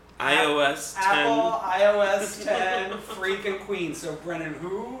little... iOS 10. Apple, iOS 10, Freak and Queen. So, Brennan,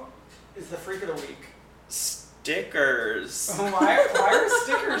 who is the freak of the week? Stickers. Why are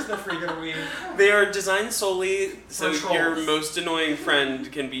stickers the freak of the week? They are designed solely so For your trolls. most annoying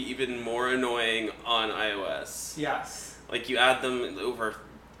friend can be even more annoying on iOS. Yes. Like, you add them over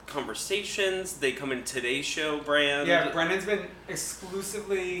conversations. They come in Today Show brand. Yeah, Brendan's been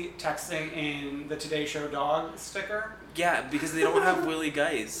exclusively texting in the Today Show dog sticker. Yeah, because they don't have Willie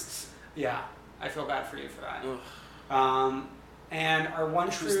Geist. Yeah, I feel bad for you for that. Ugh. And our one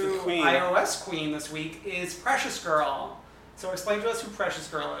Who's the true queen? iOS queen this week is Precious Girl. So explain to us who Precious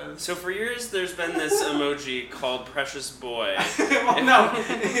Girl is. So for years, there's been this emoji called Precious Boy. Well, no,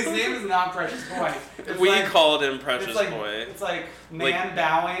 his name is not Precious Boy. It's We like, called him Precious it's like, Boy. It's like man Like,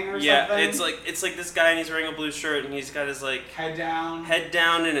 bowing or Yeah, something. it's like this guy and he's wearing a blue shirt and he's got his like head down. head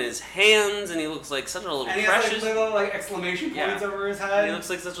down in his hands and he looks like such a little And he precious. has like little like exclamation points Yeah. over his and head. he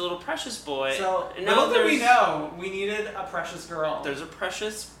looks like such a little precious boy. So and little now did we there's know we needed a Precious Girl. there's a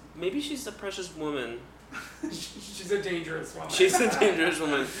precious. Maybe she's a precious woman. She's a dangerous woman. She's a dangerous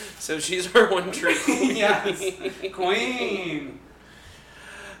woman. So she's our one true queen. Yes, queen.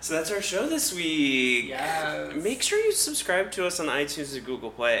 So that's our show this week. Yes. Make sure you subscribe to us on iTunes and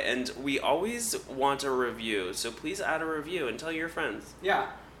Google Play, and we always want a review. So please add a review and tell your friends. Yeah.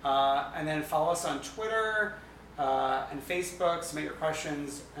 And then follow us on Twitter and Facebook. Submit your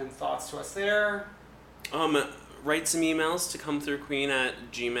questions and thoughts to us there. Write some emails to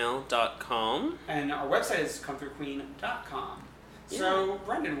comethroughqueen@gmail.com. And our website is comethroughqueen.com. So,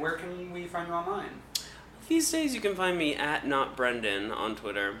 Brendan, where can we find you online? These days you can find me at NotBrendan on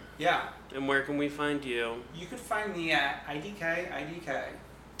Twitter. Yeah. And where can we find you? You can find me at IDK.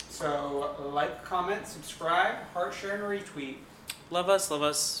 So, like, comment, subscribe, heart, share, and retweet. Love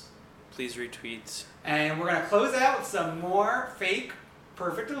us. Please retweet. And we're going to close out with some more fake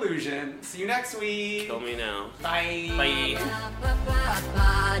Perfect Illusion. See you next week. Kill me now. Bye. Bye.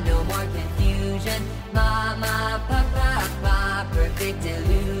 No more confusion. Mama, papa, perfect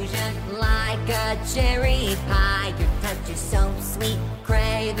illusion. Like a cherry pie, your touch is so sweet.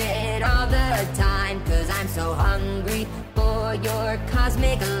 Crave it all the time, 'cause I'm so hungry for your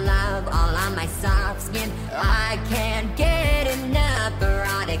cosmic love. All on my soft skin, I can't get enough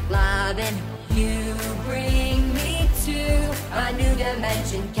erotic loving. You bring me to a new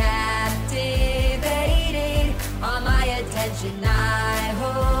dimension, captivated. All my attention, I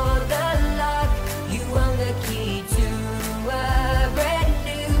hold the lock. You own the key to a brand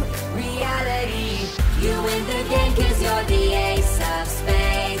new reality. You win the game 'cause you're the ace of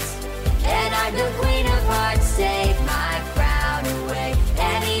spades, and I'm the queen of hearts. Take my crown away,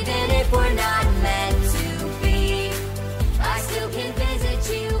 and even if we're not meant to be, I still can visit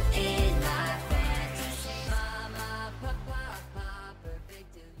you in my fantasy. Mama, papa,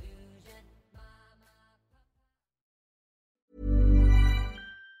 perfect illusion.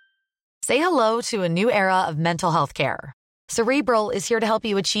 Say hello to a new era of mental health care. Cerebral is here to help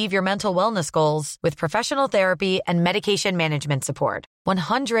you achieve your mental wellness goals with professional therapy and medication management support.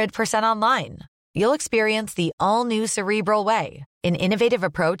 100% online. You'll experience the all-new Cerebral Way, an innovative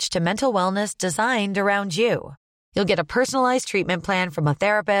approach to mental wellness designed around you. You'll get a personalized treatment plan from a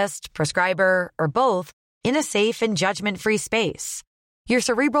therapist, prescriber, or both in a safe and judgment-free space. Your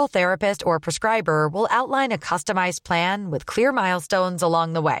Cerebral therapist or prescriber will outline a customized plan with clear milestones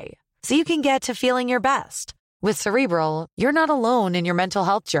along the way, so you can get to feeling your best. With Cerebral, you're not alone in your mental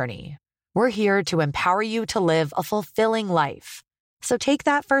health journey. We're here to empower you to live a fulfilling life. So take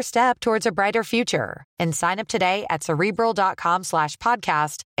that first step towards a brighter future and sign up today at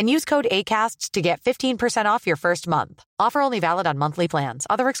Cerebral.com/podcast and use code ACAST to get 15% off your first month. Offer only valid on monthly plans.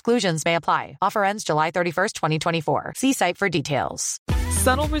 Other exclusions may apply. Offer ends July 31st, 2024. See site for details.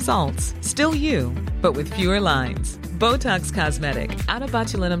 Subtle results, still you, but with fewer lines. Botox Cosmetic, out of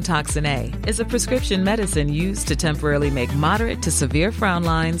botulinum toxin A, is a prescription medicine used to temporarily make moderate to severe frown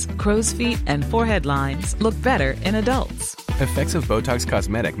lines, crow's feet, and forehead lines look better in adults. Effects of Botox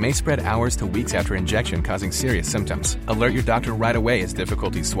Cosmetic may spread hours to weeks after injection, causing serious symptoms. Alert your doctor right away as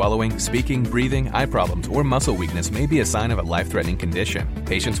difficulty swallowing, speaking, breathing, eye problems, or muscle weakness may be a sign of a life-threatening condition.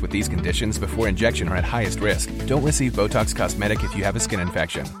 Patients with these conditions before injection are at highest risk. Don't receive Botox Cosmetic if you have a skin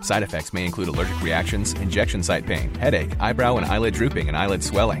infection. Side effects may include allergic reactions, injection site pain, headache, eyebrow and eyelid drooping, and eyelid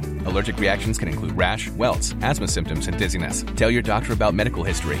swelling. Allergic reactions can include rash, welts, asthma symptoms, and dizziness. Tell your doctor about medical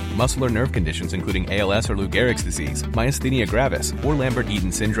history, muscle or nerve conditions including ALS or Lou Gehrig's disease, myasthenia gravis, or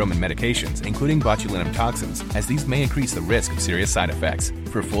Lambert-Eaton syndrome, and medications, including botulinum toxins, as these may increase the risk of serious side effects.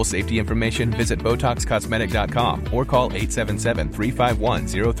 For full safety information, visit BotoxCosmetic.com or call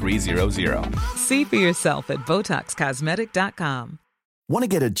 877-351-0300. See for yourself at BotoxCosmetic.com. Want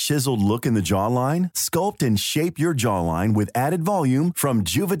to get a chiseled look in the jawline? Sculpt and shape your jawline with added volume from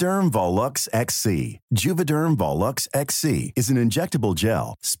Juvederm Volux XC. Juvederm Volux XC is an injectable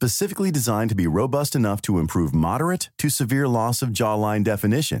gel specifically designed to be robust enough to improve moderate to severe loss of jawline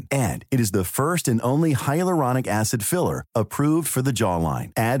definition. And it is the first and only hyaluronic acid filler approved for the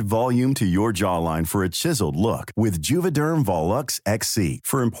jawline. Add volume to your jawline for a chiseled look with Juvederm Volux XC.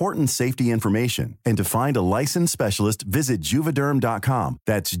 For important safety information and to find a licensed specialist, visit Juvederm.com.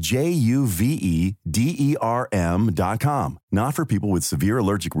 That's Juvederm.com. Not for people with severe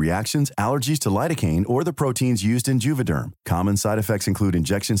allergic reactions, allergies to lidocaine, or the proteins used in Juvederm. Common side effects include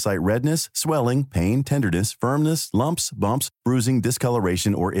injection site redness, swelling, pain, tenderness, firmness, lumps, bumps, bruising,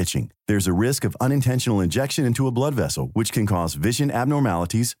 discoloration, or itching. There's a risk of unintentional injection into a blood vessel, which can cause vision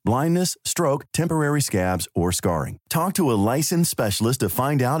abnormalities, blindness, stroke, temporary scabs, or scarring. Talk to a licensed specialist to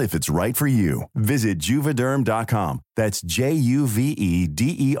find out if it's right for you. Visit Juvederm.com. That's Juvederm.com.